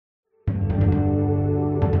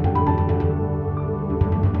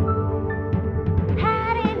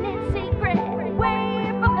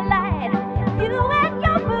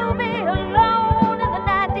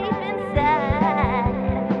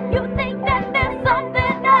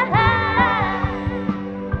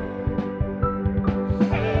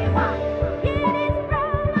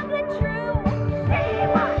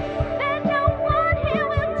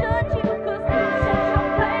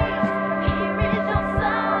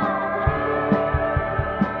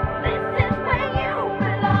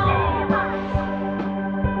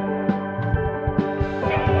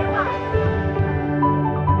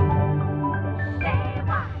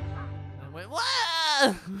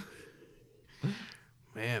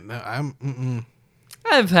man, no, I'm.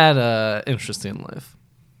 I've had a interesting life.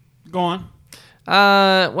 Go on.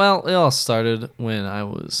 Well, it all started when I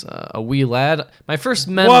was a wee lad. My first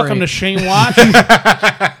memory. Welcome to Shane Watch,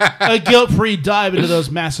 a guilt-free dive into those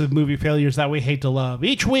massive movie failures that we hate to love.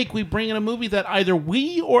 Each week, we bring in a movie that either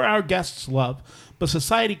we or our guests love, but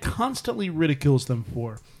society constantly ridicules them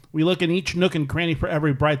for. We look in each nook and cranny for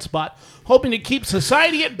every bright spot, hoping to keep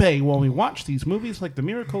society at bay while we watch these movies like the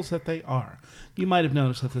miracles that they are. You might have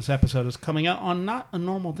noticed that this episode is coming out on not a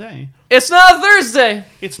normal day. It's not a Thursday.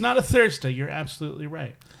 It's not a Thursday. You're absolutely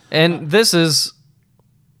right. And this is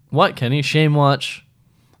what, Kenny? Shame Watch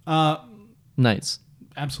Nights.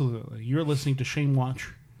 Absolutely. You're listening to Shame Watch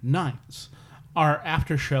Nights, our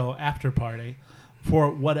after show, after party, for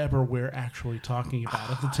whatever we're actually talking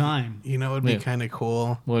about at the time. You know, it'd be kind of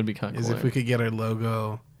cool. What would be kind of is cool? if we could get our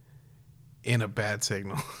logo in a bad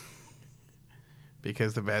signal.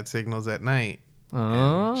 Because the bad signal's at night.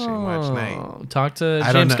 Oh, Shame Watch Night. Talk to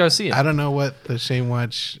James Garcia. I don't know what the Shame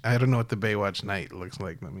Watch. I don't know what the Baywatch Night looks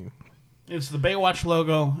like. I mean, It's the Baywatch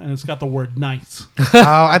logo, and it's got the word nights. oh,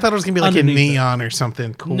 I thought it was gonna be like Underneath a neon or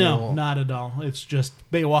something cool. No, not at all. It's just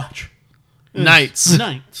Baywatch. It's Nights.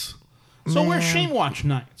 Nights. So we're Shame Watch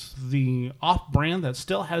Nights, the off-brand that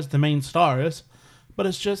still has the main stars, but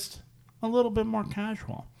it's just a little bit more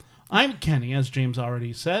casual. I'm Kenny, as James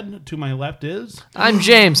already said. To my left is... I'm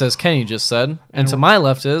James, as Kenny just said. And to my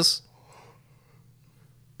left is...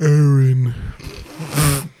 Aaron.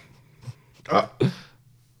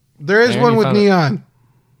 There is Aaron, one you with found it. neon.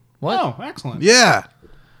 What? Oh, excellent. Yeah,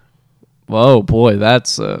 Whoa, boy,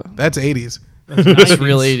 that's that's 80s. that's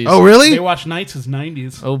real 80s. Oh, really? Baywatch Nights is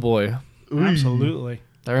 90s. Oh, boy. Absolutely.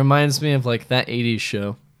 That reminds me of, like, that 80s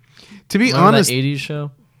show. To be Remember honest, that 80s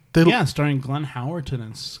show? Yeah, starring Glenn Howerton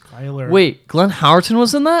and Skylar. Wait, Glenn Howerton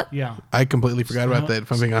was in that? Yeah. I completely forgot about that.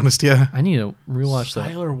 If I'm being honest, yeah. I need to rewatch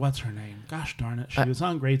that. Skylar, what's her name? Gosh darn it. She was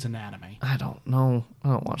on Grey's Anatomy. I don't know. I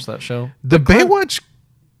don't watch that show. The Baywatch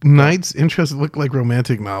Nights interests look like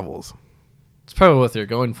romantic novels. It's probably what they're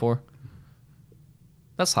going for.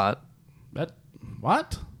 That's hot.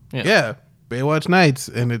 What? Yeah, Baywatch Nights,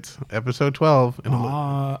 and it's episode 12. And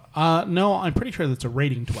No, I'm pretty sure that's a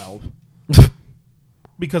rating 12.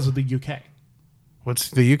 Because of the UK.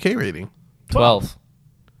 what's the UK rating? 12.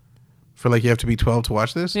 For like you have to be 12 to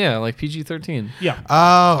watch this? Yeah, like PG-13. Yeah.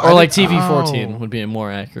 Oh, Or like TV-14 would be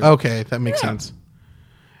more accurate. Okay, that makes sense.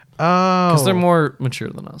 Oh, Because they're more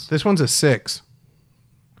mature than us. This one's a 6.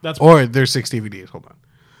 That's Or there's 6 DVDs. Hold on.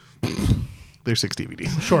 There's 6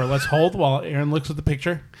 DVDs. sure. Let's hold while Aaron looks at the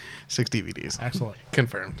picture. 6 DVDs. Excellent.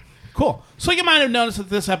 Confirmed. Cool. So you might have noticed that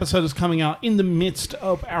this episode is coming out in the midst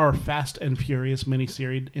of our Fast and Furious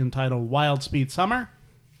miniseries entitled Wild Speed Summer.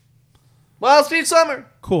 Wild Speed Summer.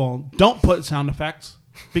 Cool. Don't put sound effects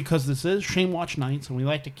because this is Shame Watch Nights and we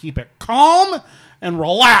like to keep it calm and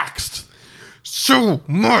relaxed. So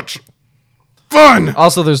much fun.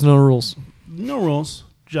 Also, there's no rules. No rules,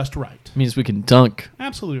 just right. It means we can dunk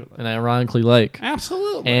Absolutely. and ironically like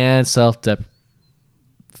Absolutely. and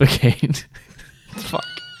self-deprecate. Fuck.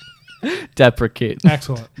 Deprecate.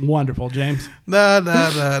 Excellent. Wonderful, James. No.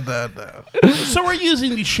 So we're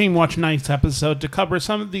using the Shame Watch Nights episode to cover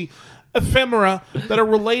some of the ephemera that are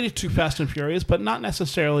related to Fast and Furious, but not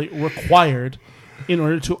necessarily required in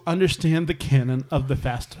order to understand the canon of the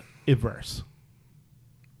Fast-iverse.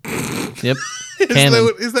 Yep. Is Canon.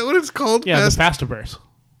 that what it's called? Yeah, Fast- the Fastiverse.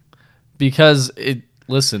 Because it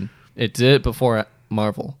did it before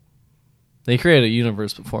Marvel. They created a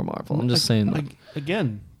universe before Marvel. I'm just saying that.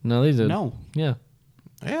 Again, No, they did. no. Yeah.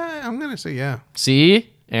 Yeah, I'm going to say yeah. See?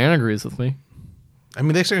 Aaron agrees with me. I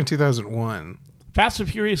mean, they started in 2001. Fast and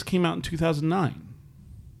Furious came out in 2009.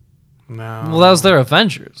 No. Well, that was their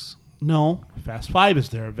Avengers. No, Fast 5 is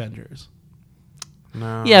their Avengers.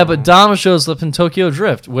 No. Yeah, but Dom shows up in Tokyo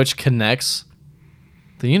Drift, which connects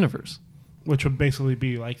the universe. Which would basically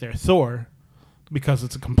be like their Thor, because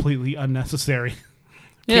it's a completely unnecessary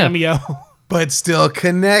Yeah. cameo. But still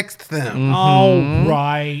connect them. Oh,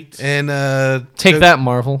 right. And Take that,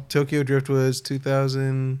 Marvel. Tokyo Drift was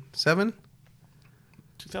 2007?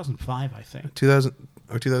 2005, I think. 2000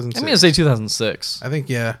 or 2006? I'm going to say 2006. I think,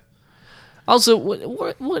 yeah. Also,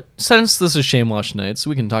 what since this is Shame Watch Nights,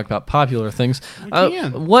 we can talk about popular things.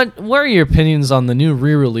 can. What are your opinions on the new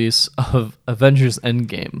re-release of Avengers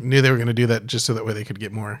Endgame? Knew they were going to do that just so that way they could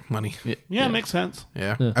get more money. Yeah, makes sense.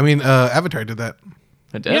 Yeah. Yeah. I mean, Avatar did that.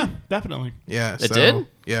 It did? Yeah, definitely. Yeah. It did?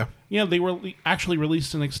 Yeah. Yeah, they were actually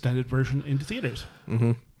released an extended version into theaters.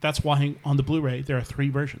 Mm-hmm. That's why on the Blu-ray there are 3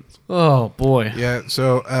 versions. Oh, boy. Yeah.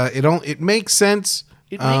 So it makes sense.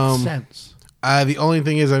 It makes sense. The only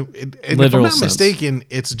thing is, if I'm Literal not sense. mistaken,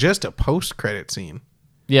 it's just a post-credit scene.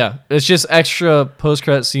 Yeah, it's just extra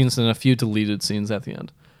post-credit scenes and a few deleted scenes at the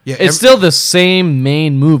end. Yeah, It's still the same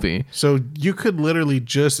main movie. so you could literally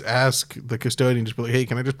just ask the custodian, just be like, "Hey,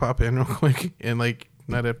 can I just pop in real quick?" And like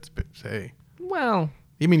not have to say. Well,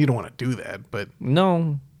 You mean you don't want to do that, but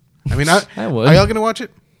no, I mean, I would. Are y'all gonna watch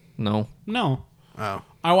it? no. No. Oh,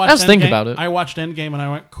 I watched I was thinking Endgame- about it. I watched Endgame and I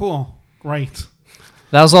went, cool, great.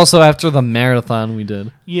 That was also after the marathon we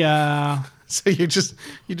did. Yeah. so you just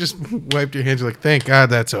wiped your hands. You're like, "Thank God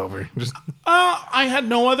that's over." Just I had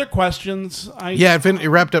no other questions. yeah, it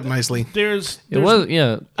wrapped up nicely. There's It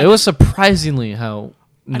was surprisingly how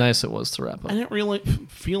nice it was to wrap I up. didn't really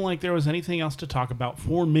feel like there was anything else to talk about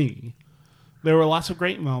for me. There were lots of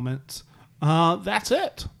great moments. That's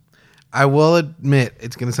it. I will admit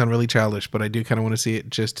it's gonna sound really childish, but I do kind of want to see it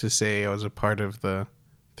just to say I was a part of the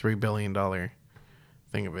 $3 billion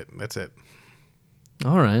thing of it. That's it.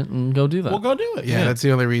 All right, go do that. We'll go do it. Yeah, that's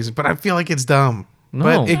the only reason. But I feel like it's dumb. No.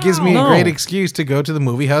 But it gives me No. a great excuse to go to the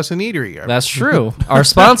movie house and eatery. That's true. Our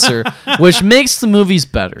sponsor, which makes the movies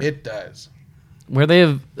better, It does. where they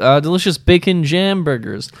have delicious bacon jam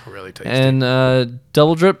burgers Really tasty. and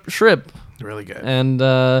double drip shrimp Really good. and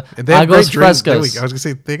And they have great Agos drinks. There we Frescos. go. I was gonna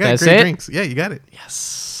say they Can I got say great it? drinks. Yeah, you got it.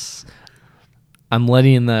 Yes. I'm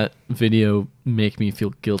letting that video make me feel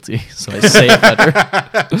guilty, so I say it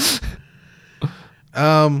better.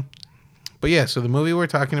 But yeah, so the movie we're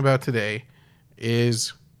talking about today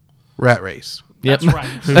is Rat Race. Yep. That's right.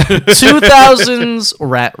 2000s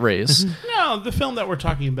Rat Race. No, the film that we're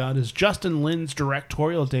talking about is Justin Lin's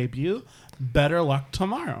directorial debut, Better Luck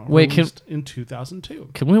Tomorrow, Wait, released in 2002.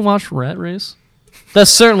 Can we watch Rat Race? That's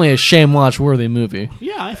certainly a shame watch worthy movie.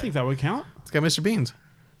 Yeah, I think that would count. It's got Mr. Beans.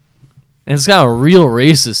 And it's got a real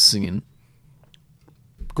racist scene.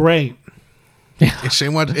 Great.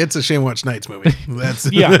 It's a Shame Watch Nights movie.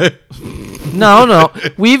 That's Yeah. No.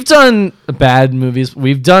 We've done bad movies.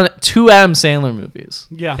 We've done 2 Adam Sandler movies.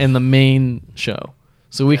 Yeah. In the main show.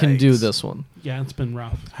 So we can do Yikes. this one. Yeah, it's been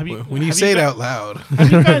rough. Have you, when you have say it gu- out loud.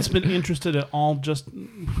 have you guys been interested at all, just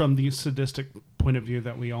from the sadistic point of view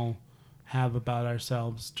that we all have about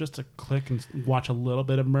ourselves, just to click and watch a little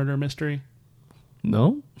bit of Murder Mystery?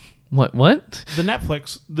 No? What? The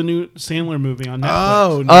new Sandler movie on Netflix.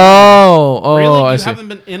 Oh, no. Oh, Really? You I see. haven't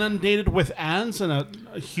been inundated with ads and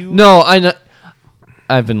a huge... No, I know.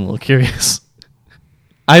 I've been a little curious.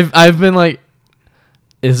 I've been like,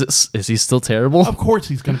 is he still terrible? Of course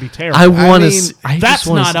he's going to be terrible. I want mean, to. That's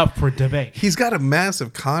not up for debate. He's got a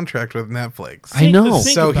massive contract with Netflix. I know.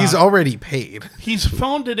 Think So about he's it. already paid. He's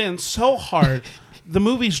phoned it in so hard. The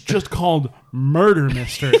movie's just called Murder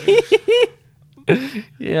Mystery.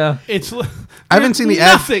 Yeah. It's I haven't seen the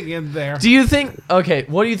ad. nothing in there. Do you think? Okay,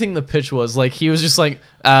 what do you think the pitch was? Like he was just like,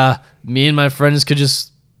 me and my friends could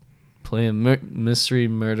just play a mystery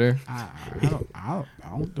murder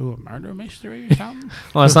I'll do a murder mystery or something.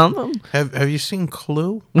 or something. Have you seen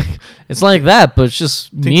Clue? It's like that, but it's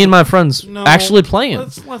just me and my friends No, actually playing.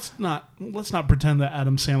 Let's not pretend that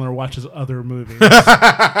Adam Sandler watches other movies.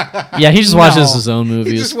 Yeah, he just watches No. his own He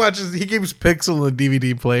movies. just watches. He keeps Pixel a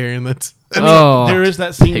DVD player, and that's. Oh, There is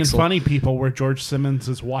that scene Pixel. in Funny People where George Simmons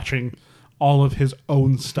is watching all of his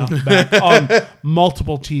own stuff back on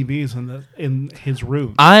multiple TVs in his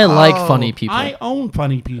room. I like funny people. I own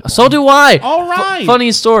Funny People. So do I. All right.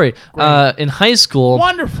 Funny story. In high school,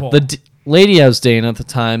 Wonderful. the lady I was dating at the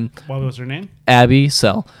time, What was her name? Abby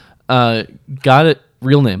Sell, got it.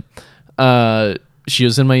 Real name. She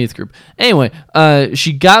was in my youth group. Anyway,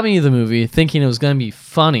 she got me the movie thinking it was gonna be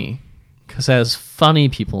funny because it has funny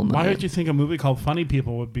people in the Why movie. would you think a movie called Funny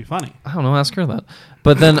People would be funny? I don't know. Ask her that.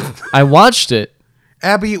 But then I watched it.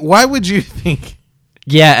 Abby, why would you think?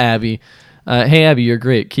 Yeah, Abby. Hey, Abby, you're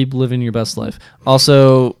great. Keep living your best life.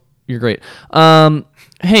 Also, you're great.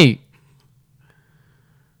 Hey.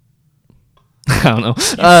 I don't know.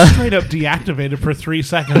 Straight up deactivated for 3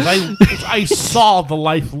 seconds. I saw the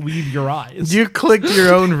life leave your eyes. You clicked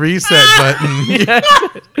your own reset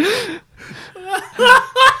button.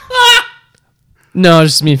 No,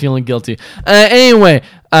 it's just me feeling guilty. Anyway,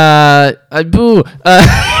 boo.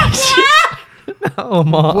 Oh,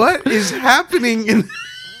 Mom. What is happening in?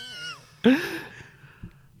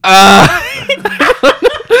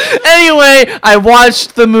 Anyway, I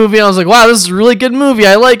watched the movie. I was like, wow, this is a really good movie.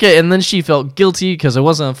 I like it. And then she felt guilty because it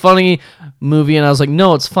wasn't a funny movie. And I was like,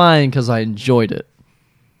 no, it's fine because I enjoyed it.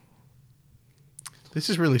 This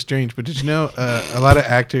is really strange, but did you know a lot of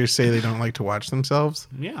actors say they don't like to watch themselves?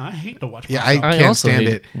 Yeah, I hate to watch Yeah, myself. I can't also stand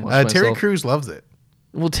hate it. to watch Terry myself. Crews loves it.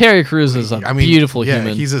 Well, Terry Crews is a beautiful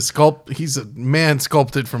human. He's a man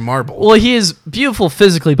sculpted from marble. Well, he is beautiful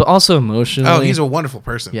physically, but also emotionally. Oh, he's a wonderful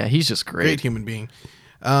person. yeah, he's just great. Great human being.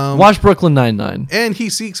 Watch Brooklyn Nine-Nine. And he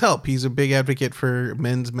seeks help. He's a big advocate for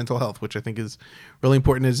men's mental health, which I think is really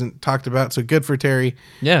important. Isn't talked about. So good for Terry.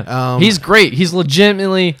 Yeah, he's great. He's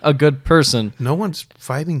legitimately a good person. No one's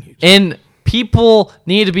fighting you. And people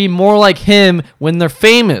need to be more like him when they're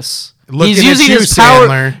famous. Looking He's using at you, his power.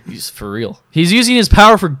 Sandler. He's for real. He's using his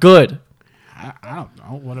power for good. I don't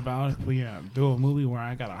know. What about if we do a movie where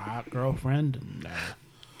I got a hot girlfriend, and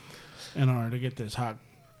in order to get this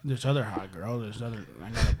other hot girl,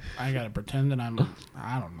 I gotta pretend that I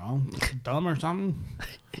don't know, dumb or something.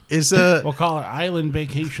 We'll call it Island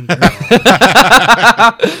Vacation Girl.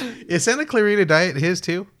 Is Santa Clarita Diet his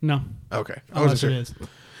too? No. Okay. I Unless wasn't it sure.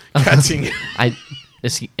 is. God, seeing it.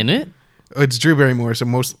 Is he in it? It's Drew Barrymore. So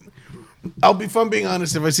if I'm being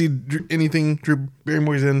honest, if I see anything Drew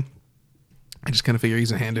Barrymore's in, I just kind of figure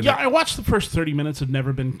he's a hand in Yeah, it. I watched the first 30 minutes of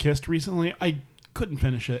Never Been Kissed recently. I couldn't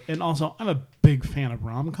finish it. And also, I'm a big fan of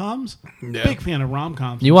rom-coms. Yeah. Big fan of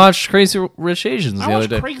rom-coms. You watched Crazy Rich Asians the I other watched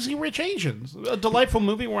day. Crazy Rich Asians, a delightful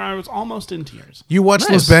movie where I was almost in tears. You watched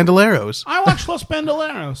Nice. Los Bandoleros. I watched Los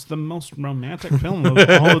Bandoleros, the most romantic film of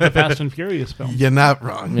all of the Fast and Furious films. You're not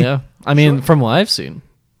wrong. Yeah, I mean, from what I've seen.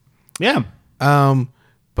 Yeah.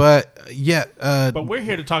 But yeah. But we're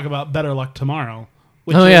here to talk about Better Luck Tomorrow,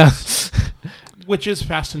 which Oh is, yeah. which is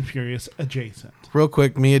Fast and Furious adjacent. Real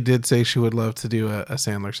quick, Mia did say she would love to do a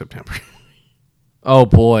Sandler September. Oh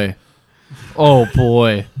boy. Oh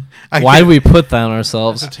boy. I Why can't- do we put that on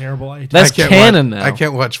ourselves? It's a terrible idea. That's I can't canon watch, now. I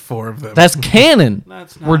can't watch 4 of them. That's canon.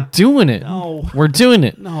 That's not- We're doing it. No. We're doing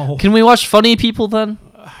it. No. Can we watch Funny People then?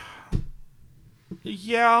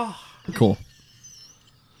 Yeah. Cool.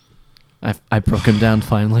 I broke him down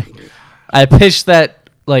finally. I pitched that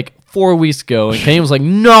like 4 weeks ago, and Kenny was like,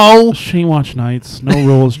 "No." She watch nights. No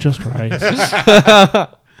rules, just right.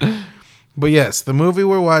 But yes, the movie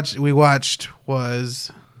we watched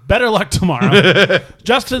was Better Luck Tomorrow.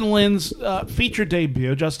 Justin Lin's feature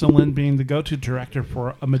debut. Justin Lin being the go-to director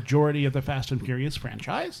for a majority of the Fast and Furious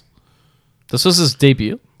franchise. This was his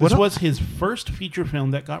debut. This was his first feature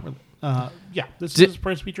film that got this is his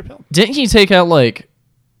first feature film. Didn't he take out like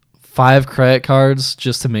 5 credit cards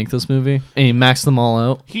just to make this movie, and he maxed them all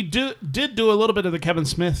out? He did do a little bit of the Kevin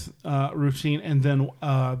Smith routine, and then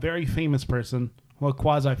a very famous person, well,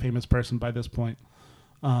 quasi-famous person by this point,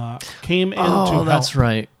 came in to Oh, that's help.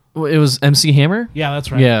 right. It was MC Hammer. Yeah, that's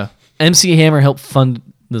right. Yeah, MC Hammer helped fund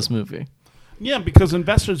this movie. Yeah, because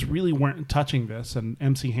investors really weren't touching this, and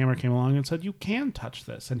MC Hammer came along and said, "You can touch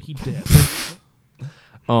this," and he did.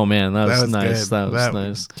 Oh man, that was nice. good. That was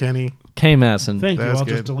nice. Kenny. K. Masson. Thank you. That's I'll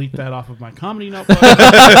good. just delete that off of my comedy notebook.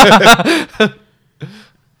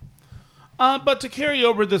 But to carry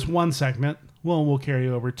over this one segment, we'll carry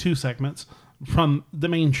over 2 segments from the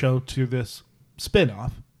main show to this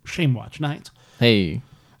spin-off, Shame Watch Nights. Hey.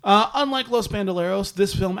 Unlike Los Bandoleros,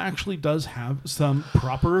 this film actually does have some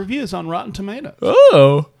proper reviews on Rotten Tomatoes.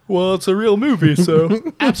 Oh, well, it's a real movie,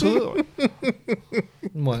 so. Absolutely.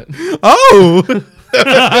 What? Oh,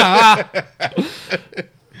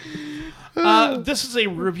 This is a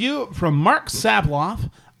review from Mark Sabloff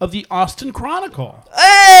of the Austin Chronicle.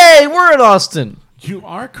 Hey, we're in Austin. You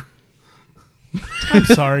are... I'm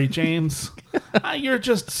sorry, James. You're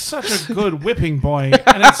just such a good whipping boy,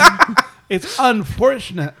 and it's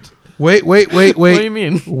unfortunate. wait. What do you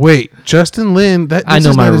mean? Wait, Justin Lin. This I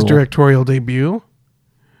know is my not his rule. directorial debut.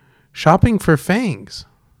 Shopping for Fangs.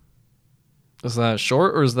 Is that a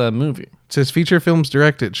short or is that a movie? It says feature films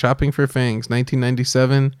directed. Shopping for Fangs,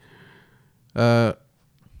 1997.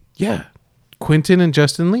 Yeah, Quentin Lee and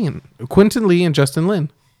Justin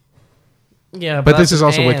Lin. Yeah, But this is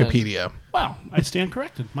also Wikipedia. Wow, I stand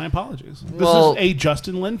corrected. My apologies. This Well- is a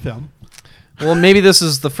Justin Lin film. Well, maybe this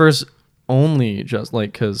is the first only just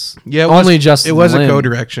like because Yeah, only Justin. It was Lin. a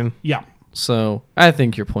co-direction. Yeah. So I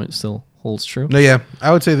think your point still holds true. No, yeah,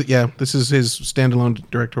 I would say that. Yeah, this is his standalone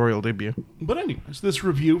directorial debut. But anyways, this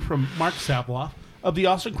review from Mark Sabloff of the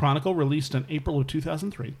Austin Chronicle, released in April of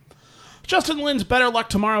 2003. Justin Lin's Better Luck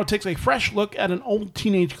Tomorrow takes a fresh look at an old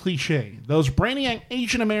teenage cliche. Those brainiac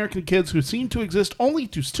Asian American kids who seem to exist only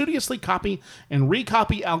to studiously copy and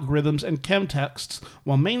recopy algorithms and chem texts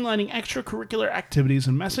while mainlining extracurricular activities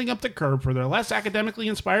and messing up the curve for their less academically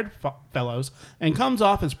inspired fellows, and comes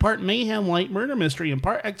off as part mayhem light murder mystery and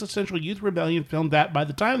part existential youth rebellion film that, by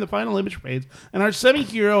the time the final image fades and our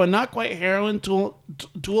semi-hero and not quite heroine tool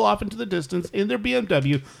off into the distance in their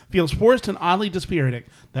BMW, feels forced and oddly dispiriting.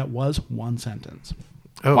 That was one sentence.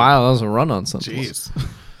 Oh, Wow, that was a run-on sentence.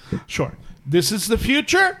 jeez. Sure. This is the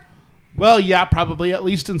future? Well, yeah, probably, at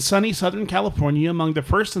least in sunny Southern California, among the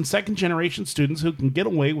first and second generation students who can get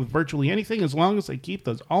away with virtually anything as long as they keep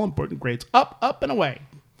those all-important grades up, and away.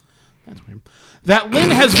 That's weird. That Lin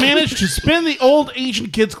has managed to spin the old Asian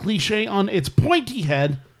kids cliche on its pointy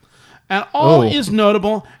head. And all is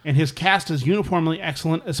notable, and his cast is uniformly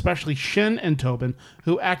excellent, especially Shin and Tobin,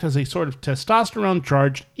 who act as a sort of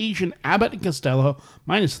testosterone-charged Asian Abbott and Costello,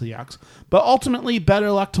 minus the yucks. But ultimately,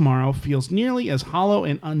 Better Luck Tomorrow feels nearly as hollow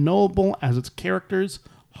and unknowable as its characters'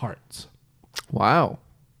 hearts. Wow.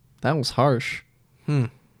 That was harsh. What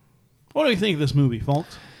do you think of this movie,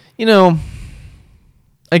 folks? You know,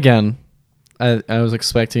 again, I was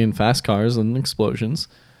expecting fast cars and explosions.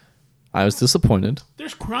 I was disappointed.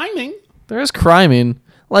 There's criming. There is criming.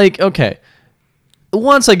 Like, okay.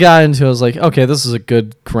 Once I got into it, I was like, okay, this is a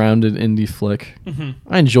good, grounded indie flick.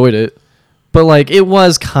 I enjoyed it. But, like, it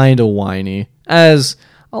was kind of whiny, as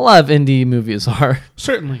a lot of indie movies are.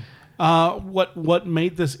 Certainly. What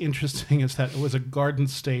made this interesting is that it was a Garden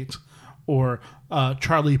State or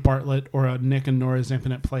Charlie Bartlett or a Nick and Nora's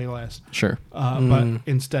Infinite Playlist. Sure. But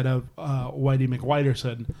instead of Whitey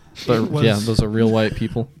McWhiterson, But, yeah, those are real white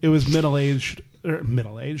people. it was middle-aged.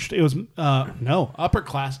 It was, upper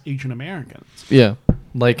class Asian Americans. Yeah.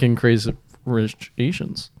 Like in Crazy Rich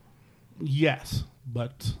Asians. Yes,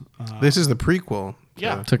 but This is the prequel.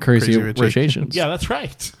 yeah. To Crazy Rich Rich Asians. Yeah, that's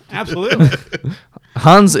right. Absolutely.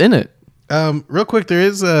 Han's in it. Real quick, there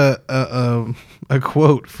is a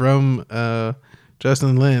quote from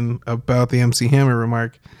Justin Lin about the MC Hammer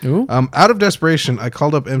remark. Ooh. Out of desperation, I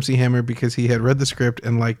called up MC Hammer because he had read the script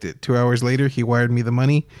and liked it. 2 hours later, he wired me the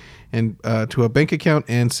money and to a bank account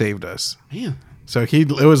and saved us. Man, So it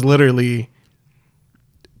was literally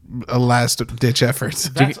a last ditch effort.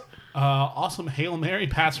 that's awesome Hail Mary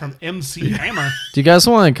pass from MC Hammer. Do you guys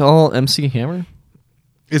want to call MC Hammer?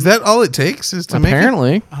 Is that all it takes? Is to make it?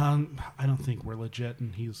 Apparently. I don't think we're legit,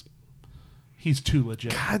 and he's too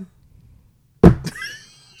legit. God.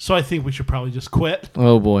 So I think we should probably just quit.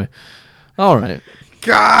 Oh, boy. All right.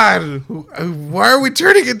 God, why are we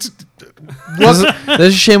turning it? This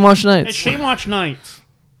is Shame Watch It's Nights. Shame Watch Nights.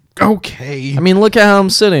 Okay. I mean, look at how I'm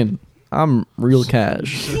sitting. I'm real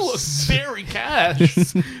cash. You look very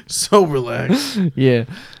cash. So relaxed. Yeah.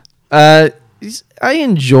 I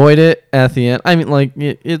enjoyed it at the end. I mean, like,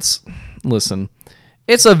 listen,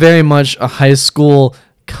 it's a very much a high school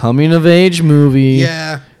coming of age movie.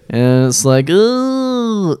 Yeah. And it's like,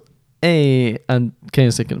 ooh, hey,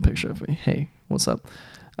 Kenny's taking a picture of me. Hey, what's up?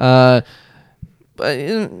 But I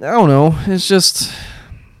don't know. It's just,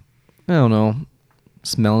 I don't know.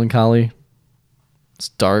 It's melancholy. It's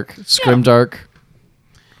dark. It's grimdark.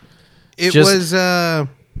 It Just- was.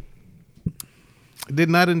 Did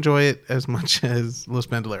not enjoy it as much as Los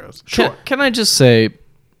Bandoleros. Sure. Can I just say,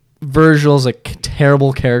 Virgil's a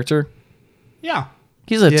terrible character. Yeah.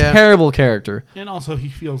 He's a Yeah. terrible character. And also, he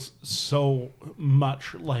feels so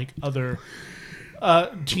much like other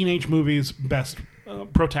teenage movies' best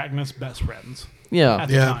protagonists' best friends Yeah. at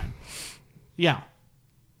the Yeah. time. Yeah.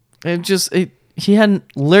 He had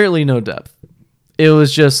literally no depth. It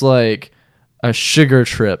was just like a sugar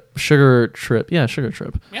trip. Yeah, sugar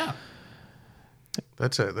trip. Yeah.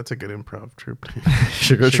 That's a good improv troop.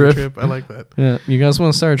 Sugar trip. I like that. Yeah. You guys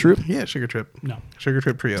want to start a troop? Yeah, Sugar Trip. No. Sugar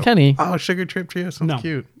Trip Trio. Kenny. Oh, Sugar Trip Trio sounds No.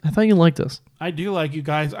 cute. I thought you liked us. I do like you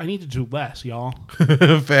guys. I need to do less, y'all.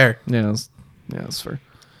 Fair. Yeah, that's fair.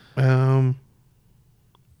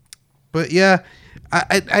 But yeah,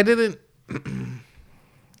 I didn't.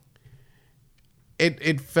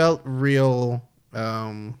 It felt real.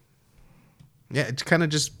 Yeah, it's kind of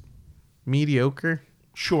just mediocre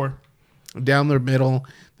Sure. down the middle.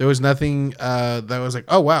 There was nothing that was like,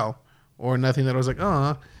 oh wow, or nothing that was like,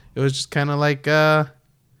 oh. It was just kind of like,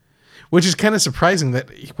 which is kind of surprising. That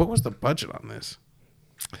what was the budget on this?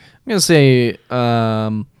 I'm gonna say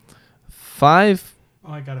 $5.2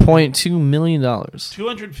 Oh, I got it. million.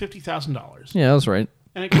 $250,000. Yeah, that was right.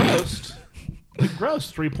 And it grossed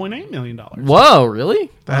 $3.8 million. Whoa, really?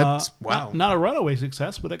 That's wow. Not a runaway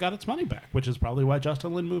success, but it got its money back, which is probably why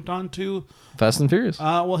Justin Lin moved on to, Fast and Furious.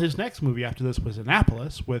 well, his next movie after this was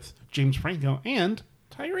Annapolis with James Franco and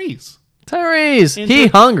Tyrese. Tyrese, And he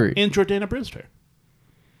Jor- hungry. And Jordana Brewster.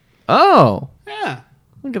 Oh, Yeah.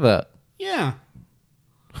 look at that. Yeah.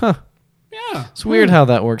 Huh. Yeah. It's weird how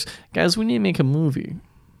that works. Guys, we need to make a movie.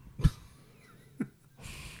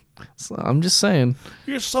 So, I'm just saying.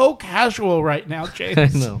 You're so casual right now, James. I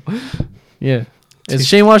know. Yeah. It's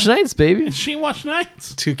Shane Watch Nights, baby. She watched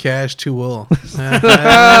Nights. Too cash, too wool.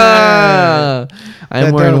 Ah,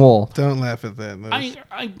 I'm wearing wool. Don't laugh at that. That was-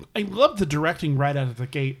 I love the directing right out of the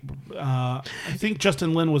gate. I think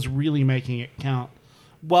Justin Lin was really making it count.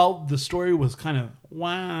 Well, the story was kind of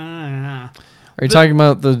wow. Are you talking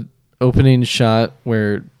about the opening shot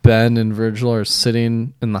where Ben and Virgil are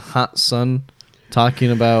sitting in the hot sun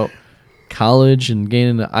talking about college and getting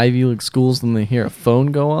into Ivy League schools, then they hear a phone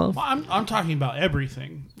go off. Well, I'm talking about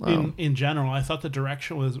everything in general. I thought the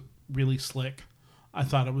direction was really slick. I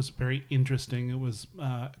thought it was very interesting. It was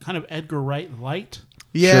kind of Edgar Wright light.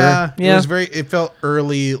 Yeah, Sure. Yeah. It was very. It felt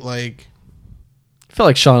early, like I felt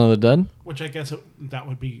like Shaun of the Dead. Which I guess that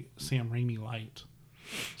would be Sam Raimi light.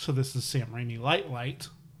 So this is Sam Raimi light.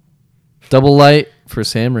 Double light for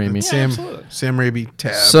Sam Raimi. absolutely. Sam Raimi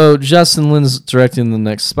tab. So Justin Lin's directing the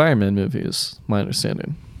next Spider-Man movie, is my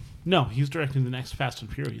understanding. No, he's directing the next Fast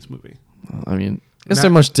and Furious movie. I mean, is Not-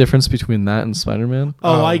 there much difference between that and Spider-Man?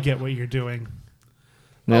 Oh, I get what you're doing.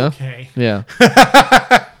 Yeah. Okay. Yeah.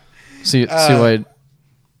 see why?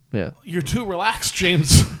 Yeah. You're too relaxed,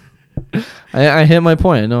 James. I hit my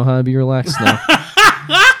point. I know how to be relaxed now.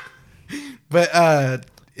 but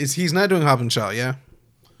he's not doing Hobbs and Shaw? Yeah.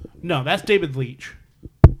 No, that's David Leitch.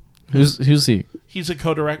 Who's he? He's a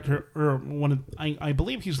co-director, or one of, I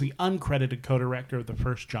believe he's the uncredited co-director of the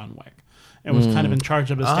first John Wick, and was kind of in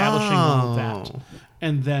charge of establishing all of that.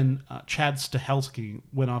 And then Chad Stahelski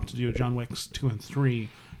went off to do John Wicks 2 and 3,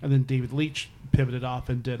 and then David Leitch pivoted off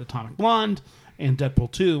and did Atomic Blonde and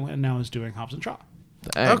Deadpool 2, and now is doing Hobbs and Shaw.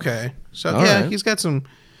 Dang. Okay. So All yeah, right. he's got some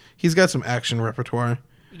action repertoire.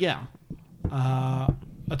 Yeah.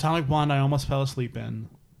 Atomic Blonde, I almost fell asleep in.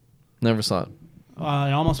 Never saw it.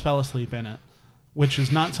 I almost fell asleep in it, which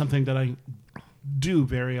is not something that I do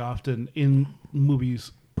very often in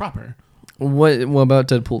movies proper. What about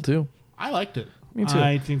Deadpool 2? I liked it. Me too.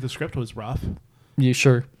 I think the script was rough, You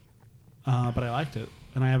sure? but I liked it.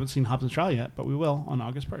 And I haven't seen Hobbs and Shaw yet, but we will on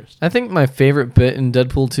August 1st. I think my favorite bit in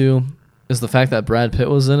Deadpool 2 is the fact that Brad Pitt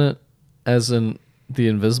was in it, as in the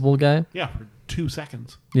invisible guy. Yeah, for 2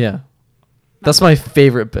 seconds. Yeah. That's my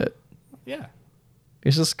favorite bit. Yeah.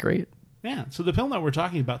 It's just great. Yeah. So the film that we're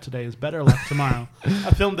talking about today is Better Luck Tomorrow,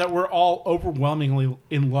 a film that we're all overwhelmingly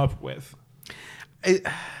in love with. It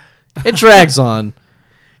drags on.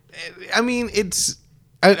 I mean,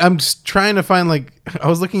 I'm just trying to find, like, I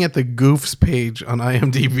was looking at the Goofs page on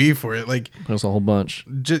IMDb for it. Like, There's a whole bunch.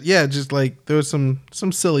 just like there was some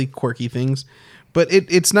silly, quirky things, but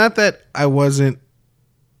it's not that I wasn't.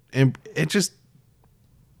 It just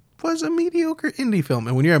was a mediocre indie film,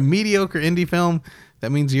 and when you're a mediocre indie film,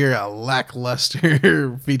 that means you're a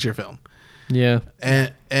lackluster feature film. Yeah.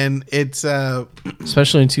 And it's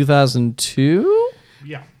Especially in 2002?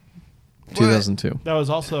 Yeah. 2002. That was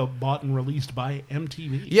also bought and released by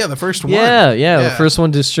MTV. yeah, the first one. Yeah, the first one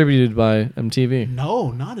distributed by MTV.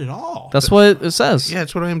 No, not at all. That's what it says. Yeah,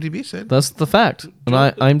 that's what IMDb said. That's the fact. And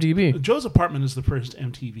IMDb. Joe's Apartment is the first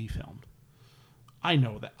MTV film. I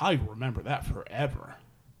know that. I remember that forever.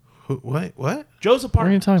 What? Joe's What are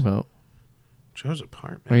you Apartment. talking about? Joe's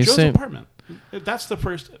Apartment. Are you Joe's saying Apartment. That's the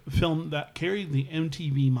first film that carried the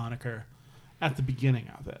MTV moniker at the beginning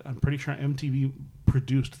of it. I'm pretty sure MTV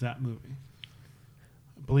produced that movie.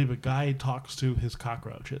 I believe a guy talks to his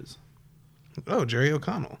cockroaches. Oh, Jerry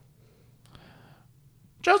O'Connell.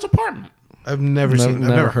 Joe's Apartment. I've never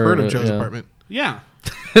heard of Joe's yeah. Apartment. Yeah.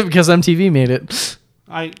 because MTV made it.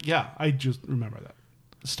 I just remember that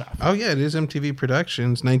stuff. Oh yeah, it is MTV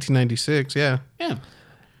Productions, 1996. Yeah. Yeah.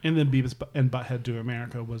 And then Beavis and Butthead Do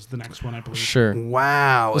America was the next one, I believe. Sure.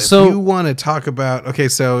 Wow. So- if you want to talk about, okay,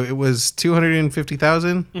 so it was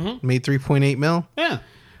 250,000, made 3.8 mil. Yeah.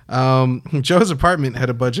 Joe's Apartment had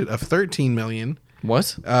a budget of 13 million,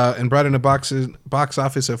 What? and brought in a box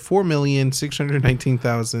office of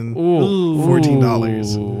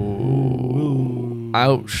 $4,619,014. Ooh.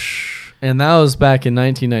 Ouch. And that was back in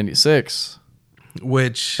 1996.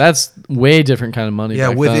 Which That's way different kind of money. yeah,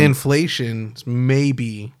 back with then. inflation, it's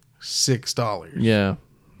maybe $6. Yeah.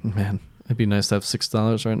 Man, it'd be nice to have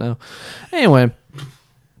 $6 right now. Anyway.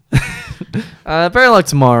 Better Luck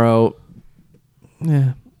Tomorrow.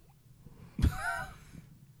 Yeah.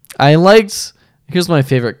 Here's my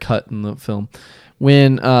favorite cut in the film.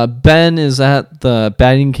 When Ben is at the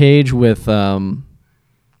batting cage with the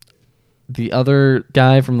other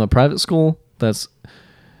guy from the private school that's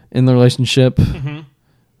in the relationship.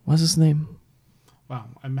 What's his name? Wow.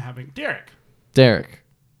 I'm having Derek.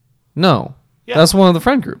 No. Yeah. That's one of the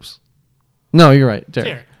friend groups. No, you're right.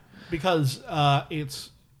 Derek. Because it's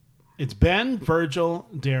Ben, Virgil,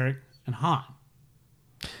 Derek, and Han.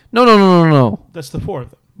 No. That's the four of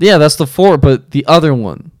them. Yeah, that's the four, but the other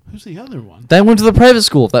one. Who's the other one? That went to the private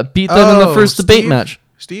school. That beat them in the first debate Steve? match.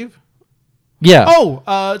 Steve? Yeah.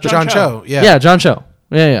 Oh, John Cho. Yeah. Yeah, John Cho.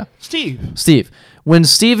 Yeah. Steve. When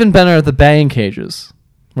Steve and Ben are at the batting cages,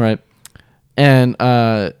 right? And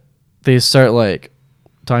they start like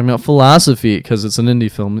talking about philosophy because it's an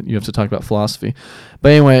indie film. You have to talk about philosophy.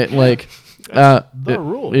 But anyway, like The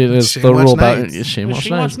rule. It is Shame the Watch rule about Nights. Shame Watch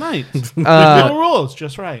She wants Nights. nights. No rules,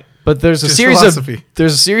 just right. But there's a Just series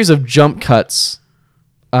philosophy. of jump cuts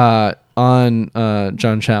on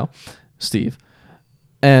John Chow, Steve,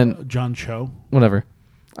 and John Cho. whatever.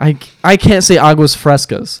 I can't say aguas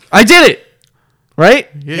frescas. I did it, right?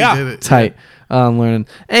 Yeah. You did it. Tight. I'm learning.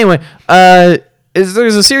 Anyway,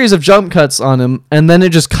 there's a series of jump cuts on him, and then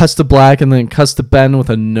it just cuts to black, and then cuts to Ben with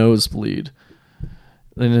a nosebleed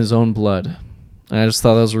in his own blood. And I just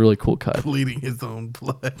thought that was a really cool cut. Bleeding his own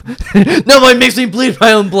blood. Nobody makes me bleed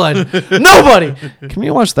my own blood. Nobody. Can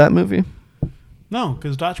we watch that movie? No,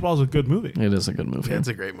 because Dodgeball is a good movie. It is a good movie. Yeah, it's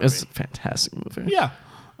a great movie. It's a fantastic movie. Yeah.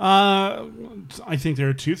 I think there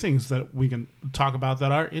are two things that we can talk about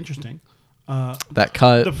that are interesting. That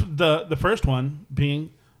cut. The first one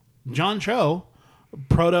being John Cho,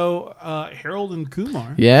 proto Harold and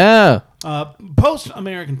Kumar. Yeah. Post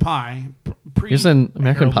American Pie. He's in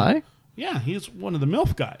American Harold- Pie? Yeah, he's one of the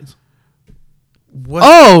MILF guys. What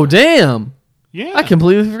Oh, damn. Yeah. I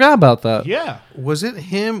completely forgot about that. Yeah. was it?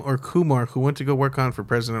 Him or Kumar who went to go work on for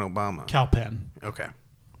President Obama? Cal Penn. Okay.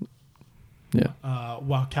 Yeah.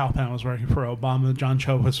 While Cal Penn was working for Obama, John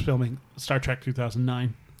Cho was filming Star Trek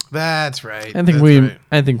 2009. That's right. I think That's we right.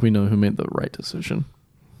 I think we know who made the right decision.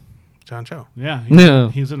 John Cho. Yeah.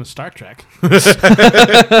 Yeah. He's in a Star Trek.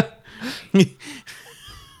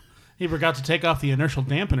 He forgot to take off the inertial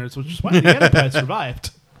dampeners, which is why the Enterprise survived.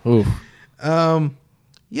 Ooh.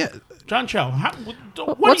 Yeah. John Cho. What do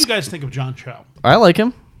what's- you guys think of John Cho? I like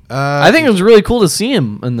him. I think it was really cool to see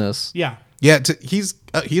him in this. Yeah. Yeah. He's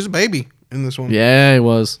a baby in this one. Yeah, he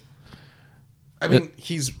was. I mean,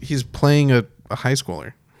 he's playing a high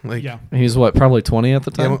schooler. Like, Yeah. He's what, probably 20 at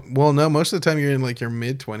the yeah, time? well, no, most of the time you're in like your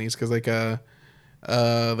mid 20s because like the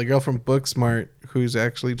girl from Booksmart who's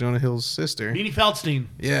actually Jonah Hill's sister. Beanie Feldstein.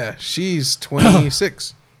 Yeah, she's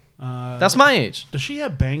 26. That's my age. Does she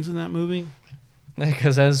have bangs in that movie?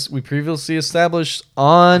 Because as we previously established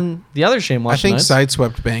on the other Shame I Watch think Nights,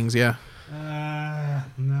 Sideswept bangs. Yeah.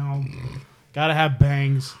 No. Gotta have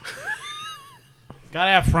bangs.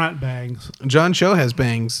 Gotta have front bangs. John Cho has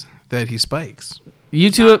bangs that he spikes.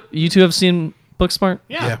 you two have seen Booksmart?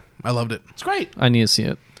 Yeah. I loved it. It's great. I need to see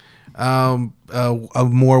it. A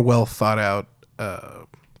more well thought out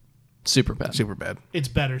Super bad. Super Bad. It's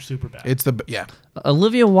better, super bad. It's yeah.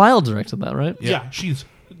 Olivia Wilde directed that, right? yeah,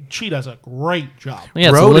 she does a great job. Yeah,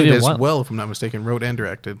 it's Wrote it Olivia as Wilde. well, if I'm not mistaken. Wrote and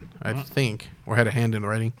directed, I think, or had a hand in the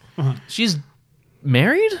writing. She's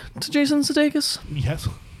married to Jason Sudeikis? Yes.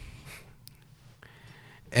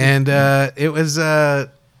 And it was to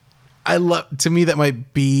me that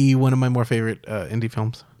might be one of my more favorite indie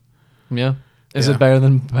films. Yeah. Is Yeah. it better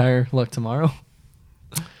than Better Luck Tomorrow?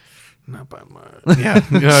 Not by much. Yeah.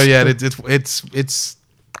 Oh yeah. It's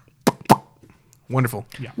wonderful.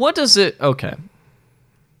 What does it... Okay.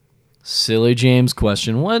 Silly James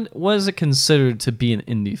question. What is it considered to be an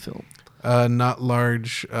indie film? Not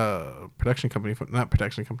large production company. Not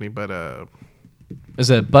production company, but Is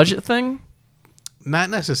it a budget thing?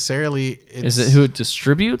 not necessarily. Is it who it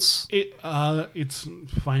distributes? It's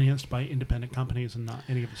financed by independent companies and not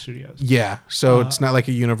any of the studios. Yeah. So it's not like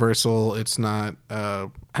a Universal. It's not. I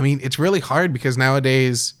mean, it's really hard because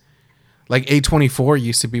nowadays, like A24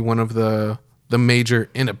 used to be one of the major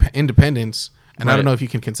independents, and I Right. don't know if you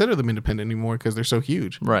can consider them independent anymore because they're so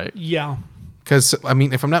huge. Right. Yeah. Because I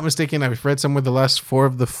mean, if I'm not mistaken, I've read somewhere the last 4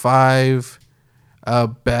 of the 5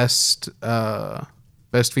 best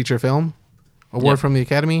feature film award Yeah. from the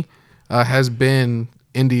Academy has been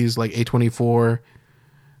indies like A24.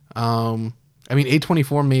 I mean,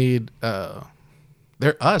 A24 made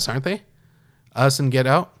they're Us, aren't they? Us and Get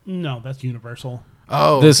Out. No, that's Universal.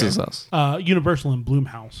 Oh, This okay. is us. Universal and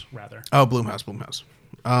Blumhouse, rather. Oh, Blumhouse.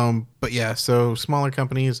 But yeah, so smaller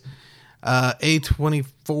companies.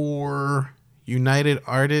 A24 United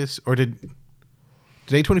Artists, or did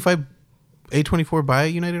A24 buy a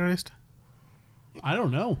United Artist? I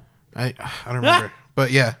don't know. I don't remember.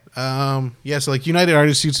 But yeah. So like United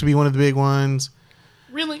Artists used to be one of the big ones.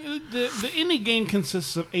 Really, the indie game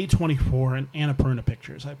consists of A24 and Annapurna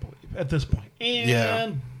Pictures, I believe, at this point. And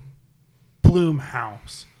Yeah.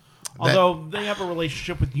 Blumhouse. Although they have a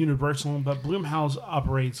relationship with Universal, but Blumhouse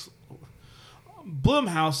operates...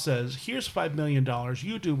 Blumhouse says, here's $5 million.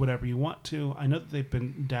 You do whatever you want to. I know that they've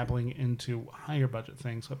been dabbling into higher budget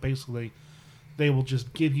things, but basically they will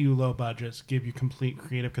just give you low budgets, give you complete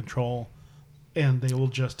creative control, and they will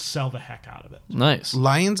just sell the heck out of it. Nice.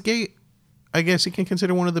 Lionsgate I guess you can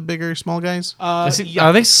consider one of the bigger small guys. Yeah,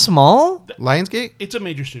 Are they small? Lionsgate? it's a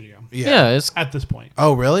major studio Yeah, it's at this point.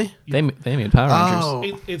 Oh, really? they made Power Rangers.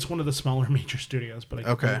 Oh. It's one of the smaller major studios, but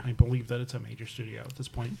I believe that it's a major studio at this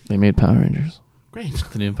point. They made Power Rangers. Great.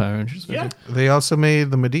 The new Power Rangers movie. Yeah. They also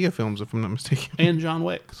made the Medea films, if I'm not mistaken. And John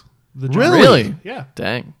Wick's. Really? Yeah,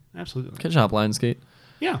 Dang. absolutely. Good job, Lionsgate.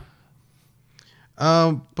 Yeah.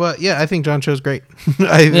 But yeah, I think John Cho's great.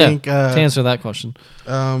 I think to answer that question.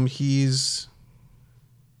 he's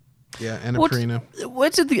Anna What- Perino.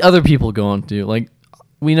 What did the other people go on to do? Like,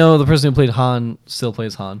 we know the person who played Han still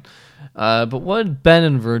plays Han. But what did Ben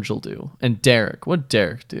and Virgil do? And Derek. What did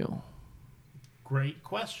Derek do? Great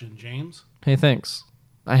question, James. Hey, thanks.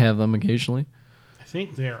 I have them occasionally. I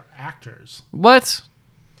think they're actors. What?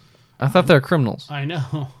 I thought they were criminals. I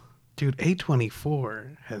know. Dude,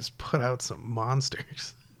 A24 has put out some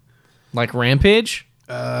monsters. Like Rampage?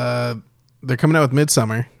 They're coming out with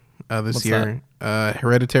Midsummer this What's year.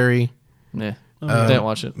 Hereditary, Yeah. Didn't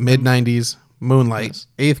watch it. mid 90s, Moonlight, Nice.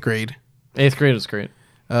 8th grade, 8th grade was great.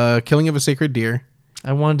 Killing of a Sacred Deer,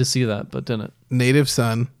 I wanted to see that, but didn't. Native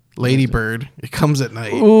Son, Lady Bird. It comes at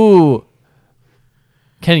night. Ooh.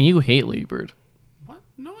 Kenny, you hate Lady Bird. What?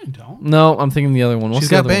 No, I don't. No, I'm thinking the other one. What's She's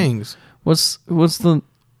the got other one? bangs. What's the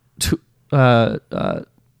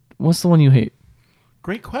what's the one you hate?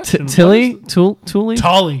 Great question. Tilly? Tully? Tully.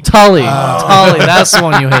 Tully. Tully. That's the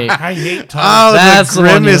one you hate. I hate Tully. Oh, That's the the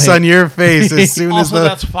one you grimace hate. on your face as soon as Also, the...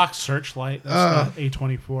 that's Fox Searchlight. That's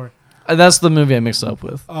A24. That's the movie I mixed up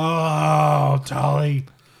with. Oh, Tully.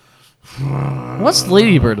 What's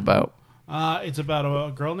Lady Bird about? It's about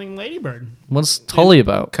a girl named Ladybird. What's Tully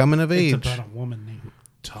about? Coming of It's age. about a woman named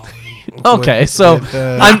Tully. Okay, so with,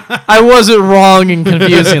 I wasn't wrong in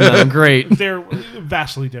confusing them. Great. They're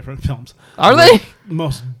vastly different films. Are they?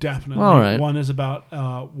 Most definitely. All right. One is about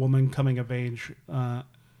a woman coming of age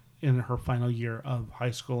in her final year of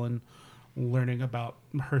high school and learning about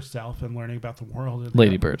herself and learning about the world. And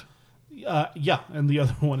Lady Bird. Yeah, and the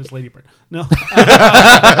other one is Ladybird. No.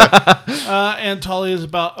 And Tully is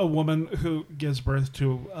about a woman who gives birth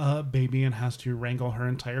to a baby and has to wrangle her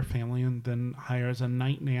entire family and then hires a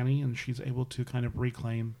night nanny, and she's able to kind of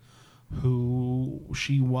reclaim who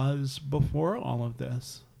she was before all of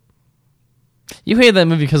this. You hated that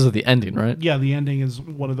movie because of the ending, right? Yeah, the ending is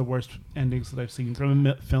one of the worst endings that I've seen from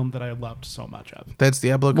a film that I loved so much of. That's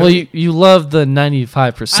Diablo. Well, you love the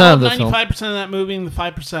 95% I of love the film. 95% of that movie, and the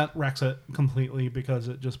 5% wrecks it completely because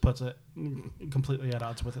it just puts it completely at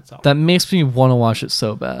odds with itself. That makes me want to watch it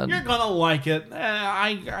so bad. You're gonna like it.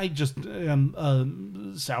 I just am a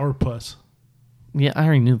sourpuss. Yeah, I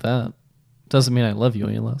already knew that. Doesn't mean I love you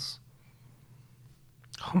any less.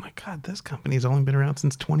 Oh my God, this company's only been around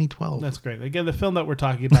since 2012. That's great. Again, the film that we're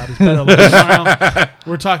talking about is Better Luck Tomorrow.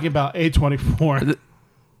 We're talking about A24.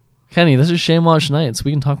 Kenny, this is Shame Watch Nights.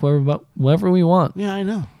 We can talk about whatever we want. Yeah, I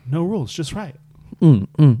know. No rules, just right. What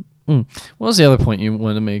was the other point you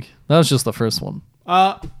wanted to make? That was just the first one.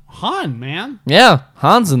 Han, man. Yeah,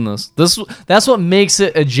 Han's in this. That's what makes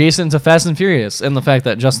it adjacent to Fast and Furious, and the fact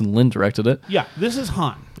that Justin Lin directed it. Yeah, this is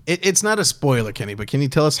Han. It's not a spoiler, Kenny, but can you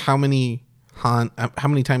tell us how many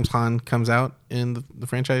times Han comes out in the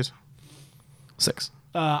franchise? 6.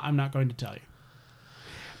 I'm not going to tell you.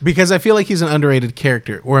 Because I feel like he's an underrated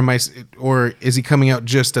character, or is he coming out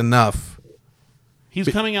just enough? He's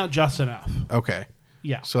coming out just enough. Okay,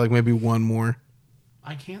 Yeah. so like maybe one more,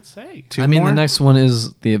 I can't say. two I mean, more? the next one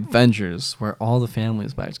is The Avengers, where all the family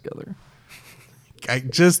is back together. I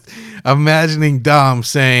just imagining Dom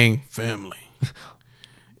saying, "Family,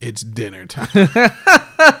 it's dinner time.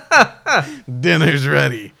 Dinner's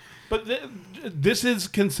ready." But this is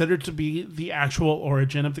considered to be the actual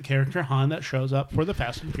origin of the character Han that shows up for the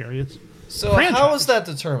Fast and Furious. So Franchise. how is that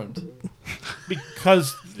determined?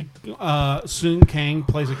 Because Sung Kang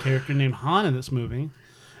plays a character named Han in this movie,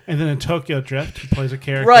 and then in Tokyo Drift he plays a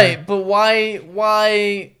character. Right, but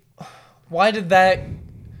why did that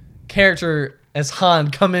character as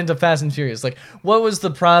Han come into Fast and Furious? Like, what was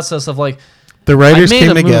the process of like? The writers I made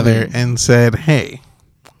came a together movie. and said, "Hey,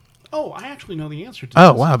 Oh, I actually know the answer to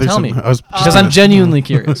oh this. wow, there's Tell some." me, I was because I'm genuinely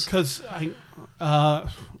curious. Because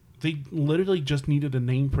they literally just needed a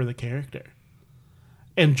name for the character.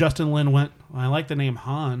 And Justin Lin went, I like the name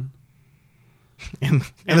Han. and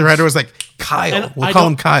the writer was like, "Kyle, And we'll I call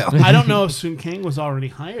don't- him Kyle." I don't know if Sung Kang was already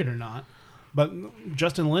hired or not, but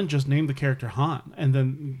Justin Lin just named the character Han and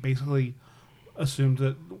then basically assumed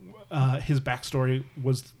that his backstory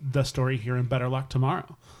was the story here in Better Luck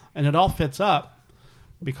Tomorrow. And it all fits up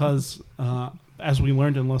because, as we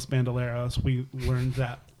learned in Los Bandoleros, we learned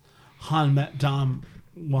that Han met Dom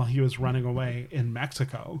while he was running away in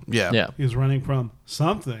Mexico. Yeah, Yeah, He was running from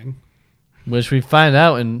something. Which we find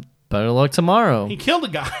out in Better Luck Tomorrow. He killed a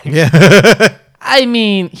guy. Yeah. I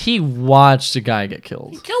mean, he watched a guy get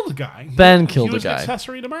killed. He killed a guy. Ben killed he was a guy. An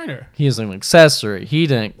accessory to murder. He is an accessory. He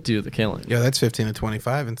didn't do the killing. Yeah, that's 15 to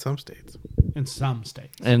 25 in some states. In some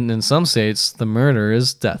states. And in some states, the murder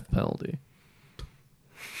is death penalty.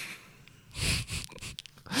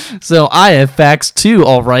 So I have facts too,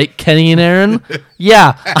 all right, Kenny and Aaron.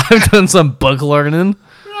 Yeah, I've done some book learning.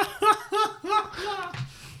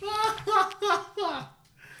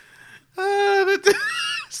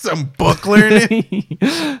 Some book learning.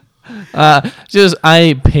 Just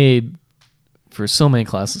I paid for so many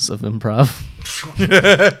classes of improv.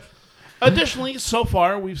 Additionally, so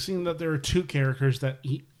far, we've seen that there are two characters that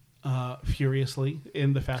eat furiously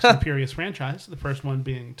in the Fast and Furious franchise. The first one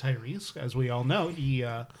being Tyrese. As we all know, He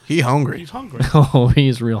hungry. he's hungry. Oh,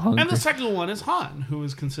 he's real hungry. And the second one is Han, who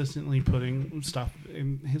is consistently putting stuff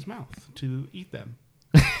in his mouth to eat them.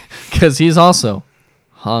 Because he's also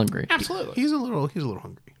hungry. Absolutely. He's a little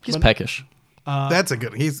hungry. He's peckish. That's a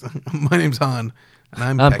good. My name's Han,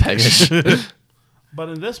 and I'm peckish. peckish. But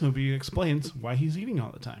in this movie, it explains why he's eating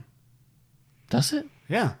all the time. Does it?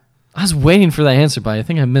 Yeah, I was waiting for that answer, but I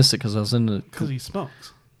think I missed it because I was in the... because he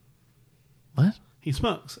smokes. What? He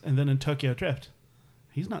smokes, and then in Tokyo Drift,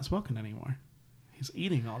 he's not smoking anymore. He's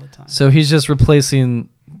eating all the time. So he's just replacing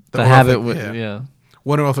the oral habit fix- with... yeah. Yeah.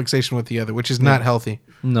 One oral fixation with the other, which is not healthy.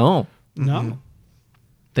 No. No.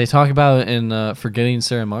 They talk about it in Forgetting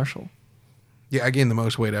Sarah Marshall. Yeah, I gained the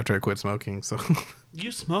most weight after I quit smoking. So You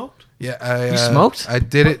smoked? yeah, I You smoked? I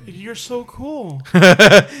did it. You're so cool.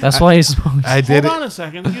 That's why he smoked. I did Hold it. on a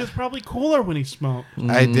second. He was probably cooler when he smoked.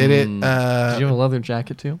 I did it. Did you have a leather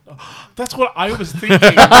jacket too? That's what I was thinking.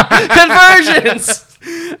 Conversions!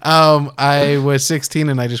 I was 16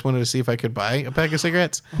 and I just wanted to see if I could buy a pack of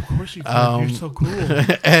cigarettes. Of course you could. You're so cool.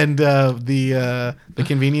 And the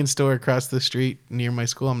convenience store across the street near my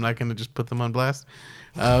school, I'm not going to just put them on blast.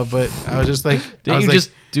 But I was just like, Didn't you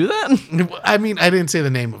just do that? I mean, I didn't say the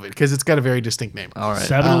name of it because it's got a very distinct name. All right.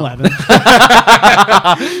 7-Eleven.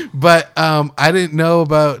 But I didn't know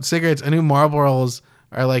about cigarettes. I knew Marlboros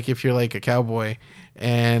are like if you're like a cowboy.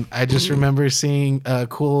 And I just remember seeing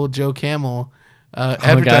cool Joe Camel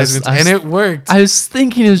advertisements, I was- and it worked. I was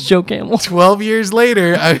thinking it was Joe Camel. 12 years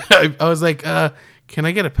later, I was like, can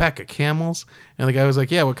I get a pack of Camels? And the guy was like,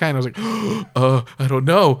 yeah, what kind? I was like, I don't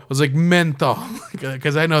know. I was like, menthol,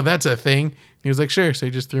 because I know that's a thing. He was like, sure. So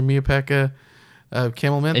he just threw me a pack of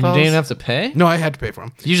Camel menthols. And you didn't have to pay? No, I had to pay for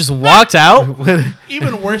them. You just walked out?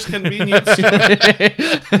 Even worse convenience.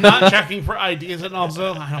 Not checking for IDs and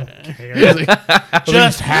also, I don't care.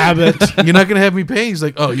 Just habit. You're not going to have me pay? He's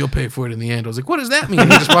like, oh, you'll pay for it in the end. I was like, what does that mean?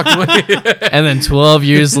 And he just walked away. And then 12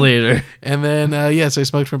 years later. And then, so I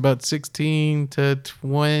smoked from about 16 to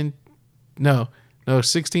 20. No,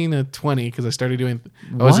 16 to 20 because I started doing,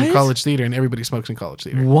 I was in What? college theater and everybody smokes in college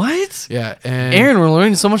theater. What? Yeah. And Aaron, we're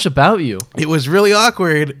learning so much about you. it was really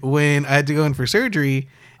awkward when I had to go in for surgery.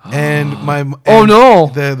 And Oh, no.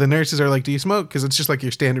 the nurses are like, do you smoke? Because it's just like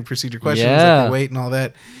your standard procedure questions, Yeah. like your weight and all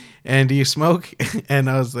that. And do you smoke? And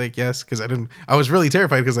I was like, yes, because I was really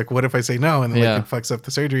terrified because like, what if I say no? And then Yeah. like it fucks up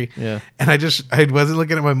the surgery. Yeah. And I wasn't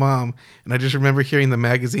looking at my mom. And I just remember hearing the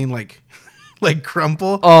magazine like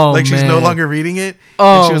crumple. Oh, like she's no man. longer reading it.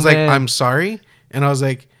 Oh, and she was like, man. I'm sorry. And I was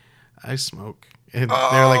like, I smoke. And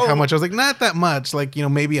they're like, how much? I was like, not that much. Like,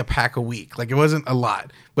 maybe a pack a week. Like it wasn't a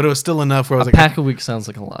lot, but it was still enough where I was like, Pack a week sounds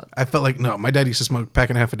like a lot. I felt like, no, my dad used to smoke a pack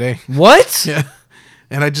and a half a day. What? Yeah.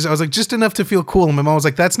 And I was like, just enough to feel cool. And my mom was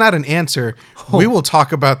like, that's not an answer. We will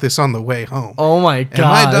talk about this on the way home. Oh, my and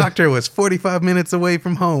God. my doctor was 45 minutes away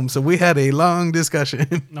from home. So we had a long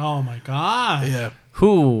discussion. Oh my God. Yeah.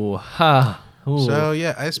 Who? Ha. Ooh. So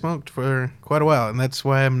yeah, I smoked for quite a while. And that's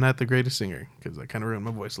why I'm not the greatest singer because I kind of ruined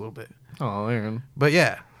my voice a little bit. Oh, Aaron. But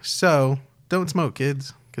yeah, so don't smoke,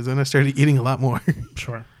 kids. Because then I started eating a lot more.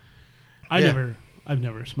 Sure. Yeah. I've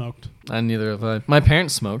never smoked. Neither have I. My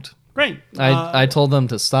parents smoked. Great. I told them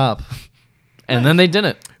to stop. And then they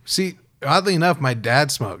didn't. See, oddly enough, my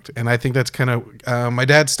dad smoked, and I think that's kind of my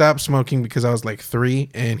dad stopped smoking because I was like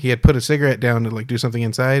 3, and he had put a cigarette down to like do something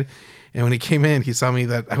inside. And when he came in, he saw me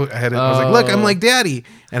that I had it. I was like, "Look, I'm like Daddy,"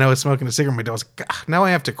 and I was smoking a cigarette. My dad was like, "God, now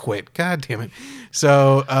I have to quit. God damn it!"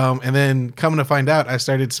 So, and then coming to find out, I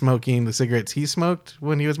started smoking the cigarettes he smoked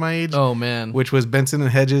when he was my age. Oh, man. Which was Benson and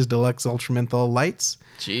Hedges Deluxe Ultra Menthol Lights.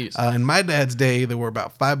 Jeez. In my dad's day, they were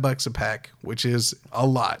about $5 a pack, which is a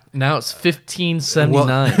lot. Now it's $15.79.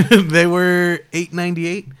 Well, they were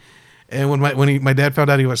 $8.98. And when my dad found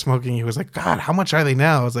out he was smoking, he was like, "God, how much are they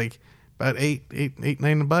now?" I was like, "About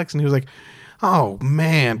 $9." And he was like, "Oh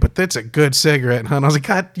man, but that's a good cigarette, huh?" And I was like,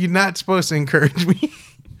 "God, you're not supposed to encourage me."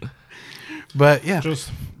 But yeah,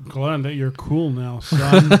 Just glad that you're cool now,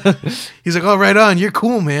 son. he's like, "Oh, right on, you're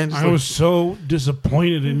cool, man." Just I was so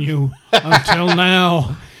disappointed in you until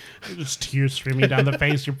now. Just tears streaming down the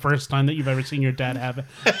face. Your first time that you've ever seen your dad have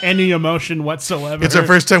any emotion whatsoever. it's our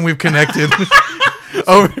first time we've connected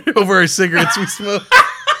over our cigarettes we smoke.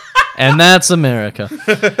 And that's America.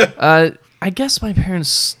 I guess my parents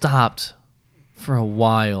stopped for a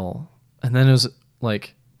while, and then it was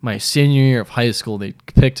like my senior year of high school. They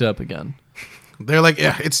picked it up again. They're like,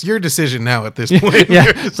 "Yeah, it's your decision now." At this point, Yeah,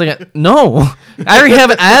 it's like no, I already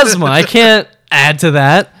have asthma. I can't add to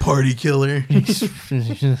that. party killer.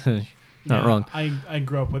 Not wrong. I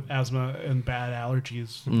grew up with asthma and bad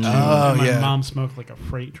allergies. Oh, And my yeah. mom smoked like a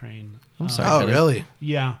freight train. I'm sorry. Oh, Kelly. really?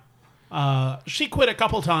 Yeah. She quit a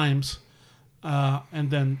couple times and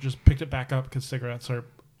then just picked it back up because cigarettes are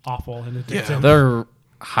awful and addictive. Yeah. They're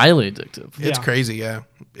highly addictive. It's Yeah. crazy, yeah.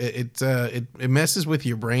 It messes with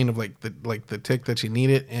your brain of like the tick that you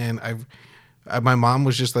need it. And my mom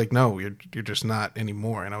was just like, "No, you're just not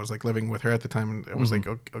anymore." And I was like living with her at the time, and I was like,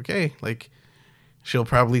 "Okay, like she'll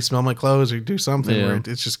probably smell my clothes or do something Yeah. where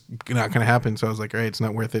it's just not going to happen." So I was like, "All right, it's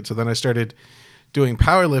not worth it." So then I started doing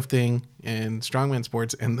powerlifting and strongman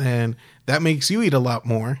sports, and then that makes you eat a lot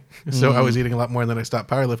more. So I was eating a lot more, and then I stopped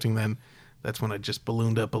powerlifting. Then that's when I just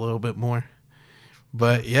ballooned up a little bit more.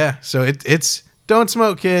 But yeah, so it's don't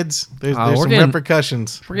smoke, kids. There's we're some getting-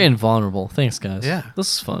 repercussions. We're getting vulnerable. Thanks, guys. Yeah.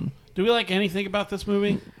 This is fun. Do we like anything about this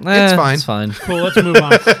movie? It's fine. It's fine. Cool, let's move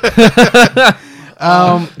on.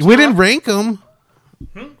 We didn't rank them.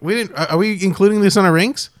 We didn't. Are we including this on our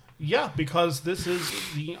ranks? Yeah, because this is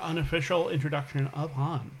the unofficial introduction of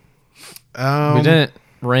Han. We didn't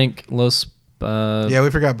rank Los. Yeah, we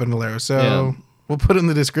forgot Bandolero. So Yeah. we'll put it in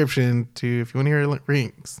the description too if you want to hear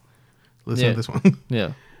ranks. Listen Yeah. to this one.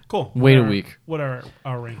 Yeah. Cool. Wait a What are- week. What are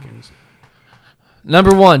our rankings?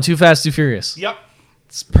 Number 1, Too Fast, Too Furious. Yep.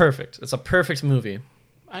 It's perfect. It's a perfect movie.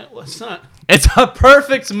 Let's not. It's a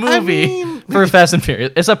perfect movie mean- for Fast and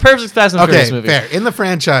Furious. It's a perfect Fast and Okay, Furious movie. fair. In the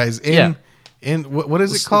franchise, Yeah. in what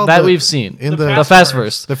is it called? That we've seen. in The the The Fast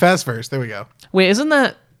verse. the fast verse. There we go. Wait, isn't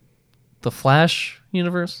that the Flash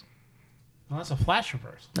universe? Well, that's a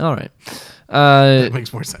Flash-verse. All right. That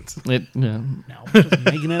makes more sense. Yeah, No, just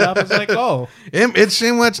making it up as I go. It's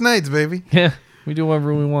Shame Watch Nights, baby. yeah, we do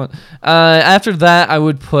whatever we want. After that, I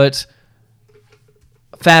would put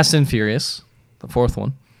Fast and Furious, the fourth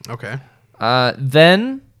one. Okay.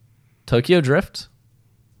 Then Tokyo Drift,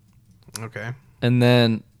 Okay. and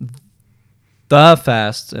then The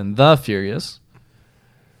Fast and the Furious,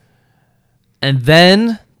 and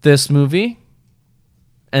then this movie,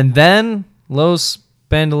 and then Los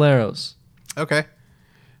Bandoleros. Okay.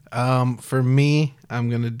 For me, I'm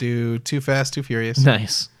gonna do Too Fast, Too Furious.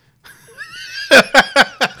 Nice.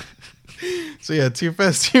 So yeah, Too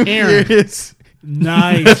Fast, Too Aaron. Furious.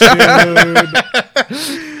 Nice, dude.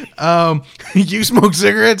 You smoke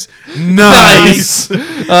cigarettes? Nice.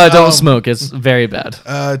 Don't smoke. It's very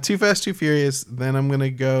bad. Too Fast, Too Furious. Then I'm gonna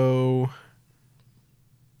go.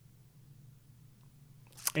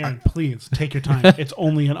 Aaron, please take your time. It's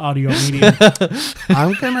only an audio medium.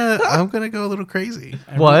 I'm gonna go a little crazy.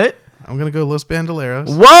 What? I'm gonna go Los Bandoleros.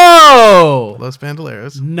 Whoa! Los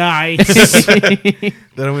Bandoleros. Nice. Then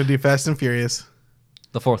I'm gonna do Fast and Furious.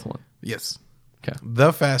 The fourth one. Yes. Okay.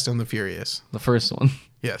 The Fast and the Furious. The first one.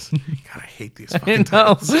 Yes. God, I hate these I fucking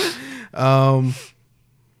know. titles.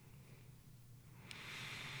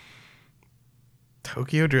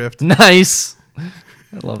 Tokyo Drift. Nice. I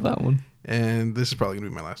love that one. And this is probably gonna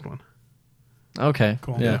be my last one. Okay.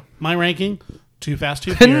 Cool. Yeah. My ranking: Too Fast,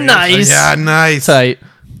 Too Furious. Nice. Yeah, nice. Tight.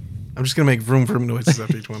 I'm just gonna make vroom vroom noises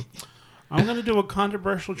after each one. I'm gonna do a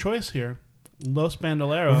controversial choice here. Los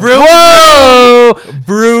Bandoleros, Whoa!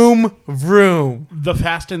 Vroom vroom. The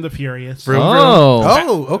Fast and the Furious, Vroom Oh. vroom.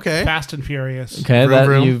 Oh, okay. Fast and Furious, Okay, Vroom, that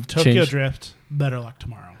vroom. you've Tokyo changed. Drift, Better Luck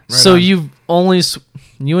Tomorrow. So on. you've only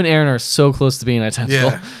you and Aaron are so close to being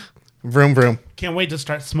identical. Yeah. Vroom vroom. Can't wait to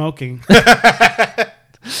start smoking.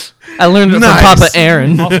 I learned it Nice. from Papa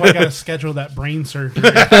Aaron. Also, I gotta schedule that brain surgery.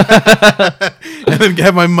 And then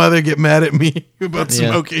have my mother get mad at me about Yeah.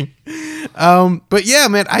 smoking. But yeah,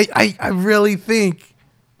 man, I really think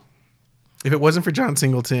if it wasn't for John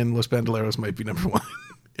Singleton, Los Bandoleros might be number one.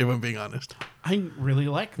 If I'm being honest, I really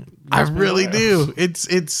like. I Los really Bandoleros.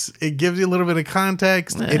 do. It gives you a little bit of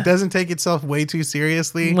context. It doesn't take itself way too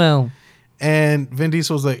seriously. Well, And Vin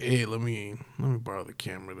Diesel's like, "Hey, let me borrow the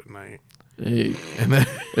camera tonight." hey, And then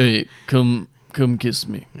hey, come kiss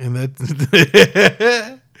me. and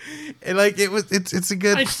that and like it's a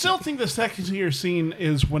good. I still think the second tier scene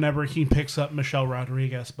is whenever he picks up Michelle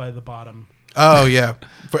Rodriguez by the bottom. Oh yeah,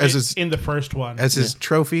 as his in the first one.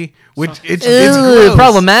 trophy, which it's Ew, gross.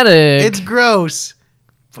 problematic. It's gross,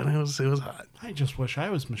 but it was hot. I just wish I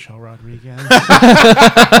was Michelle Rodriguez.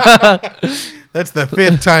 That's the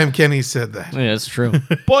 5th time Kenny said that. Yeah, it's true.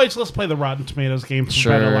 Boys, let's play the Rotten Tomatoes game for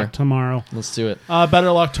Sure. Better Luck Tomorrow. Let's do it.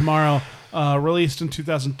 Better Luck Tomorrow, released in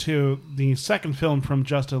 2002, the second film from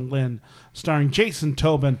Justin Lin, starring Jason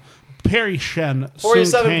Tobin, Perry Shen, Sung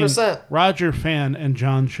 47%. Kang, Roger Fan, and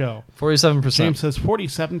John Cho. 47%. James says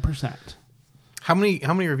 47%. How many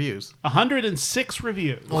reviews? 106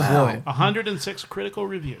 reviews. Oh, boy. 106 critical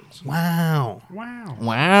reviews. Wow. Wow.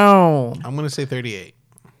 Wow. I'm gonna say 38.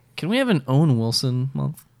 Can we have an Owen Wilson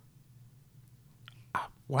month?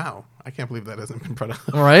 Wow. I can't believe that hasn't been brought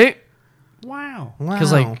up. All right. Wow. Wow.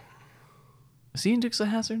 Because, like, is he in Dukes of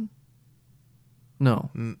Hazzard? No.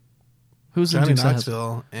 Who's in Johnny Dukes of Hazzard?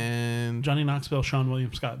 Knoxville and Johnny Knoxville, Sean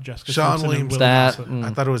William Scott, Jessica Sean Simpson, Williams. and Will That- Wilson. I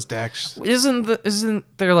thought it was Dax. Isn't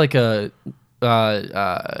there like a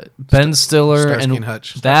Ben Stiller Starsky and and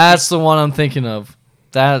Hutch. That's the one I'm thinking of.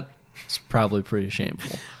 That's probably pretty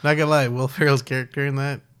shameful. Not gonna lie, Will Ferrell's character in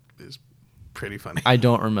that is pretty funny. I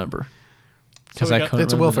don't remember because So we I got- couldn't.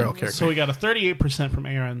 It's a Will remember Ferrell the- character. So we got a 38% from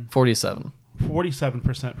Aaron, 47.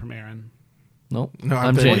 47% from Aaron, Nope. No, I'm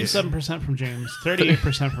I'm 38. James. 47% from James,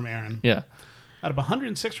 38% from Aaron. Yeah. Out of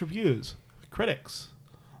 106 reviews, critics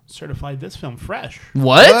certified this film fresh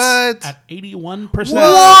What? What? at 81%.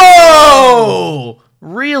 Whoa!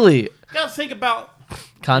 Really? Gotta think about.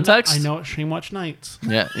 Context? I know it's Shame Watch Nights.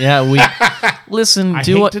 Yeah. We listen. I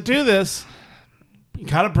Do hate what? to do this. You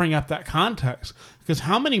gotta bring up that context because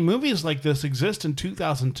how many movies like this exist in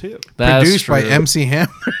 2002? That's Produced by true. MC Hammer.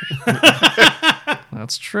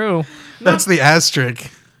 That's true. That's the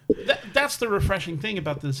asterisk. That's the refreshing thing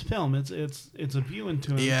about this film. It's a view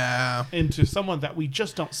into Yeah. into someone that we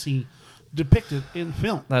just don't see depicted in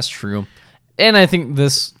film. That's true. And I think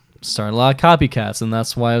this started a lot of copycats, and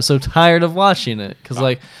that's why I was so tired of watching it. Because,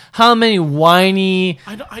 like, how many whiny...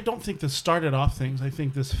 I don't think this started off things. I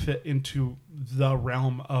think this fit into the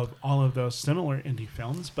realm of all of those similar indie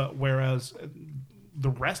films. But whereas the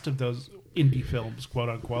rest of those indie films, quote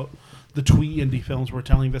unquote, the twee indie films were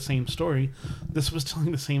telling the same story, this was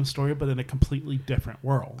telling the same story, but in a completely different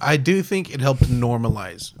world. I do think it helped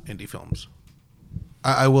normalize indie films.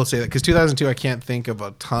 I will say that because 2002, I can't think of a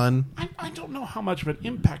ton. I don't know how much of an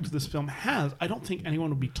impact this film has. I don't think anyone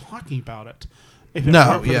would be talking about it if it No,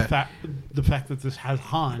 weren't for yeah. the fact that this has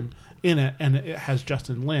Han in it and it has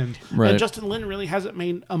Justin Lin. Right. And Justin Lin really hasn't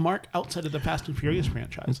made a mark outside of the Fast and Furious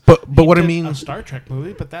franchise. But He what I did mean- a Star Trek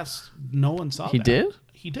movie, but that's no one saw. He that. did?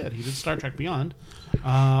 He did. He did Star Trek Beyond,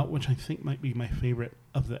 which I think might be my favorite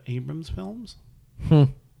of the Abrams films. Yeah.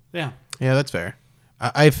 Yeah, that's fair.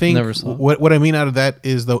 I think Never saw it. what I mean out of that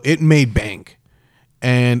is though it made bank,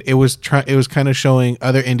 and it was kind of showing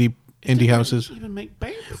other indie houses. Didn't even make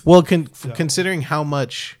bank. Well, considering how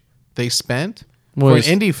much they spent for an was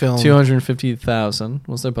indie film, 250,000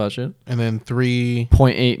 was their budget. and then 3.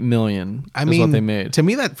 0.8 million I is mean, what they made. to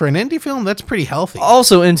me that for an indie film, that's pretty healthy.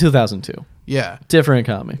 Also in 2002. Yeah, Different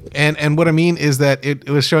economy. and what I mean is that it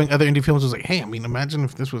was showing other indie films. It was like, hey, I mean, imagine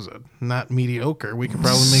if this was not mediocre, we could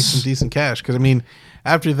probably make some decent cash. Because I mean,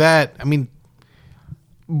 after that, I mean,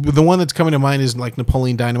 the one that's coming to mind is like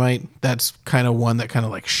Napoleon Dynamite. That's kind of one that kind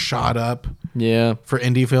of like shot up Yeah. for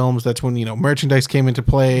indie films. That's when merchandise came into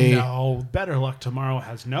play. No, Better Luck Tomorrow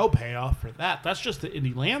has no payoff for that. That's just the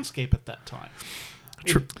indie landscape at that time.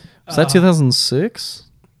 Was that 2006?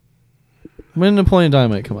 When did Napoleon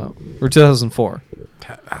Dynamite come out? Or 2004?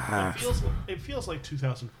 It feels like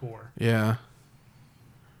 2004. Yeah.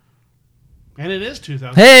 And it is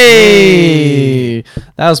 2000. Hey!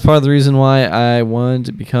 That was part of the reason why I wanted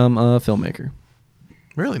to become a filmmaker.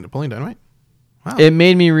 Really, Napoleon Dynamite? Wow. It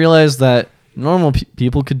made me realize that normal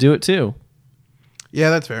people could do it too. Yeah,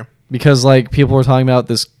 that's fair. Because, like, people were talking about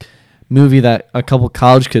this movie that a couple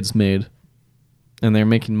college kids made, and they're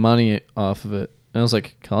making money off of it. And I was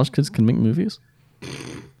like, college kids can make movies?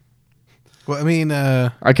 Well, I mean,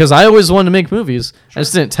 Because I always wanted to make movies. I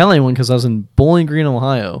just didn't tell anyone because I was in Bowling Green,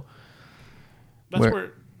 Ohio. That's Where-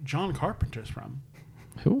 where John Carpenter's from.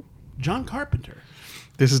 Who? John Carpenter.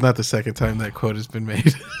 this is not the second time that quote has been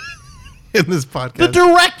made in this podcast. The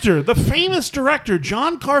director, the famous director,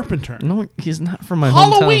 John Carpenter. No, he's not from my hometown.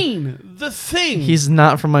 Halloween, The Thing. He's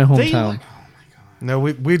not from my They- hometown. No,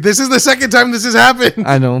 we this is the second time this has happened.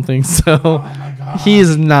 I don't think so. Oh my God. He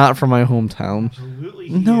is not from my hometown. Absolutely.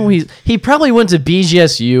 No, is. he probably went to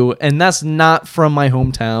BGSU, and that's not from my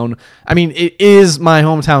hometown. I mean, it is my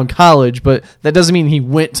hometown college, but that doesn't mean he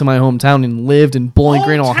went to my hometown and lived in Bowling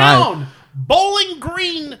Green, Ohio. Hometown, Bowling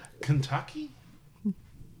Green, Kentucky.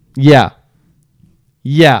 Yeah,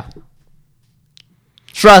 Yeah.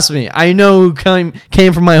 Trust me, I know who came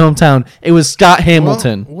from my hometown. It was Scott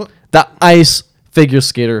Hamilton, Well, the ice figure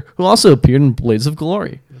skater who also appeared in Blades of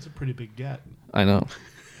Glory. That's a pretty big get. I know.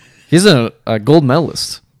 He's a gold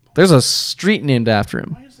medalist. There's a street named after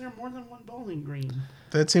him. Why is there more than one Bowling Green?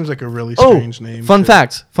 That seems like a really strange name. Fun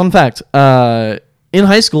fact. In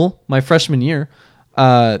high school, my freshman year,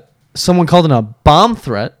 someone called in a bomb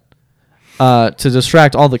threat to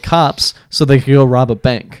distract all the cops so they could go rob a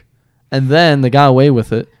bank. And then they got away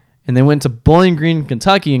with it, and they went to Bowling Green,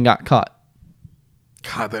 Kentucky, and got caught.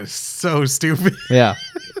 God, that is so stupid. Yeah.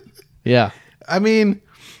 Yeah. I mean,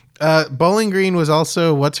 Bowling Green was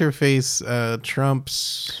also what's her face,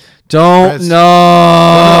 Trump's. Don't Press.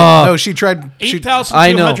 know. No, she tried. She,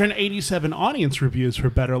 8,287 audience reviews for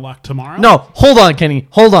Better Luck Tomorrow. No, hold on, Kenny.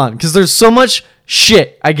 Hold on, because there's so much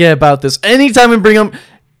shit I get about this. Anytime I bring up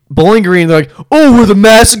Bowling Green, they're like, oh, where the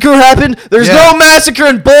massacre happened? There's no massacre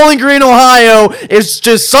in Bowling Green, Ohio. It's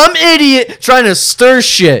just some idiot trying to stir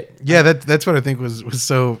shit. yeah, that's what I think was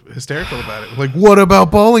so hysterical about it. Like, what about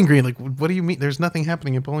Bowling Green? Like, what do you mean? There's nothing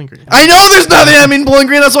happening in Bowling Green. I know there's nothing I mean Bowling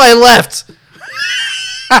Green. That's why I left.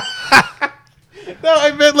 No,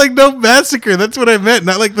 I meant like no massacre. That's what I meant,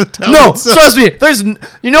 not like the town. No, itself. trust me.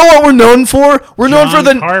 You know what we're known for? We're known for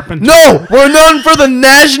John Carpenter. we're known for the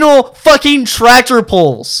national fucking tractor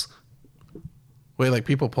pulls. Wait, like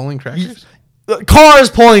people pulling tractors? Cars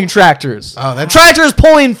pulling tractors. Oh, that's Tractors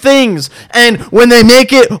pulling things. And when they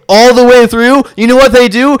make it all the way through, you know what they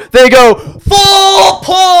do? They go full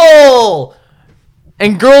pull.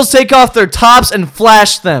 And girls take off their tops and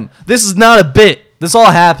flash them. This is not a bit. This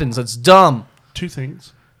all happens. It's dumb. Two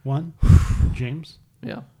things. One, James,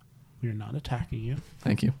 Yeah. we're not attacking you.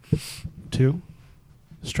 Thank you. Two,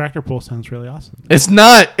 this tractor pull sounds really awesome. It's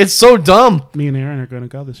not. It's so dumb. Me and Aaron are going to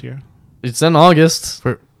go this year. It's in August.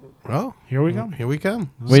 well. Here we go. Here we come.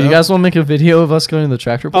 Wait, So, you guys want to make a video of us going to the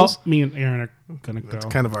tractor Oh, pulls? me and Aaron are going to go. It's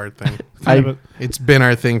kind of our thing. Kind of It's been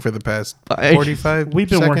our thing for the past 45 We've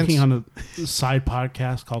been seconds. working on a side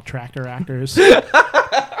podcast called Tractor Actors.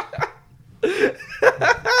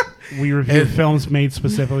 We review films made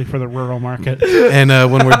specifically for the rural market. And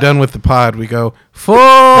when we're done with the pod, we go, full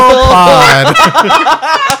pod.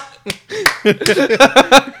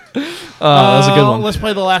 That was a good one. Let's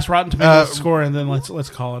play the last Rotten Tomatoes score, and then let's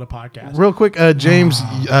call it a podcast. Real quick, James,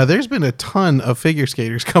 there's been a ton of figure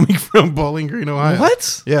skaters coming from Bowling Green, Ohio.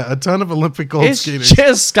 What? Yeah, a ton of Olympic gold It's skaters.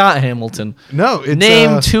 just Scott Hamilton. No, it's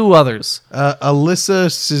Name two others. Alyssa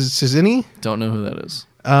Cizzini, Don't know who that is.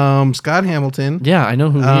 Scott Hamilton. Yeah, I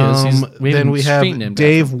know who he is. Then we have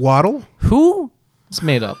Dave Waddle. Who? It's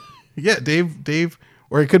made up. Yeah, Dave,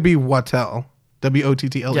 or it could be Wattel.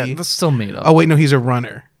 Wottle. Yeah, that's still made up. Oh wait, no, he's a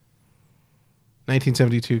runner.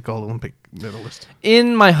 1972 gold Olympic medalist.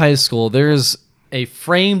 In my high school, there's a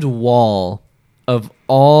framed wall of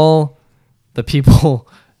all the people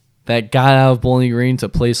that got out of Bowling Green to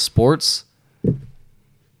play sports.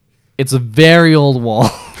 It's a very old wall.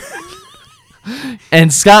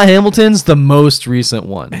 And Scott Hamilton's the most recent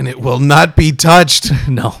one. And it will not be touched.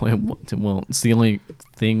 No, it won't. It's the only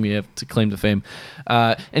thing we have to claim to fame.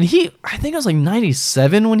 And I think it was like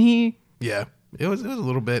 97 when he... Yeah, it was a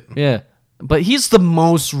little bit. Yeah. But he's the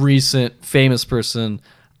most recent famous person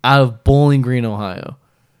out of Bowling Green, Ohio.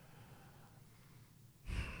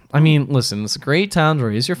 I mean, listen, it's a great town to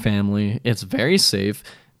raise your family. It's very safe,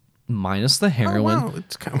 minus the heroin. Oh, wow.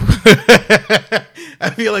 It's kind of I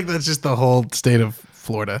feel like that's just the whole state of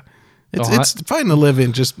Florida. It's fine to live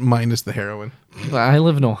in, just minus the heroin. I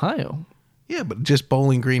live in Ohio. Yeah, but just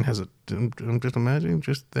Bowling Green has I'm just imagining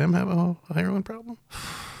just them have a heroin problem.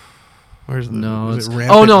 Where's the No, is it's, it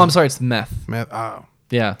rampant? oh no, I'm sorry, it's meth. Meth. Oh,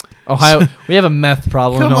 Yeah, Ohio. We have a meth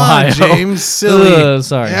problem come in Ohio. on, James. Silly.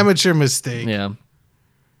 Sorry. Amateur mistake. Yeah.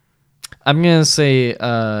 I'm gonna say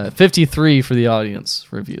 53 for the audience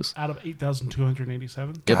reviews. Out of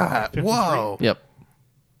 8,287? God, 53? whoa. Yep.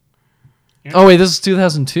 Yeah. Oh wait, this is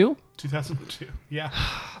 2002. 2002. Yeah.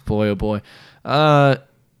 Boy, oh boy.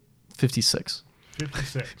 56.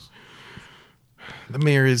 56. The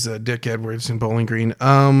mayor is Dick Edwards in Bowling Green.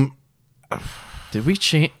 Did we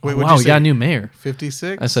change? Wait, Oh, what'd wow, you we say? got a new mayor.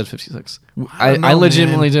 56. I said 56. I don't know, I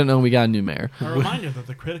legitimately man. didn't know we got a new mayor. A reminder that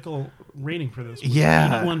the critical rating for this was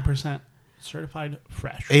Yeah. 81% certified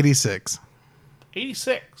fresh. 86.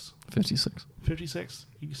 86. 56. 56.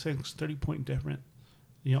 86. 30-point different.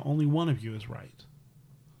 You know, only one of you is right.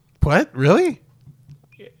 What? Really?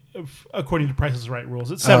 According to Price is Right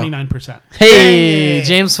rules, it's 79%. Hey, Dang it.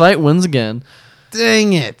 James Fight wins again.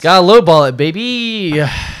 Dang it. Got a lowball it, baby.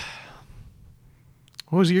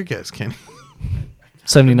 What was your guess, Kenny?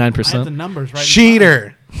 79%. I have the numbers right.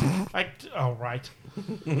 Cheater. Oh, right.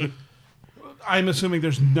 I'm assuming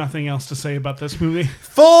there's nothing else to say about this movie.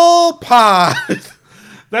 Full pod.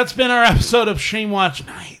 That's been our episode of Shame Watch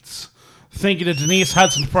Nights. Thank you to Denise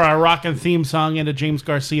Hudson for our rockin' theme song and to James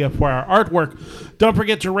Garcia for our artwork. Don't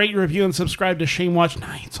forget to rate, review, and subscribe to Shame Watch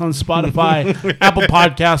Nights on Spotify, Apple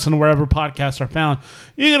Podcasts, and wherever podcasts are found.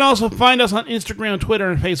 You can also find us on Instagram, Twitter,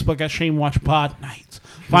 and Facebook at Shame Watch Pod Nights.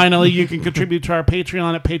 Finally, you can contribute to our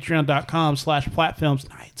Patreon at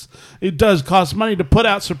patreon.com/flatfilmsnights. It does cost money to put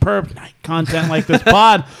out superb night content like this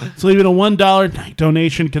pod, so even a $1 night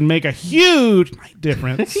donation can make a huge night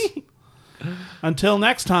difference. Until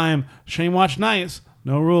next time, Shame Watch Nights.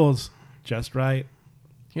 No rules, just right.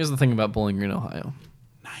 Here's the thing about Bowling Green, Ohio.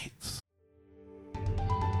 Nights.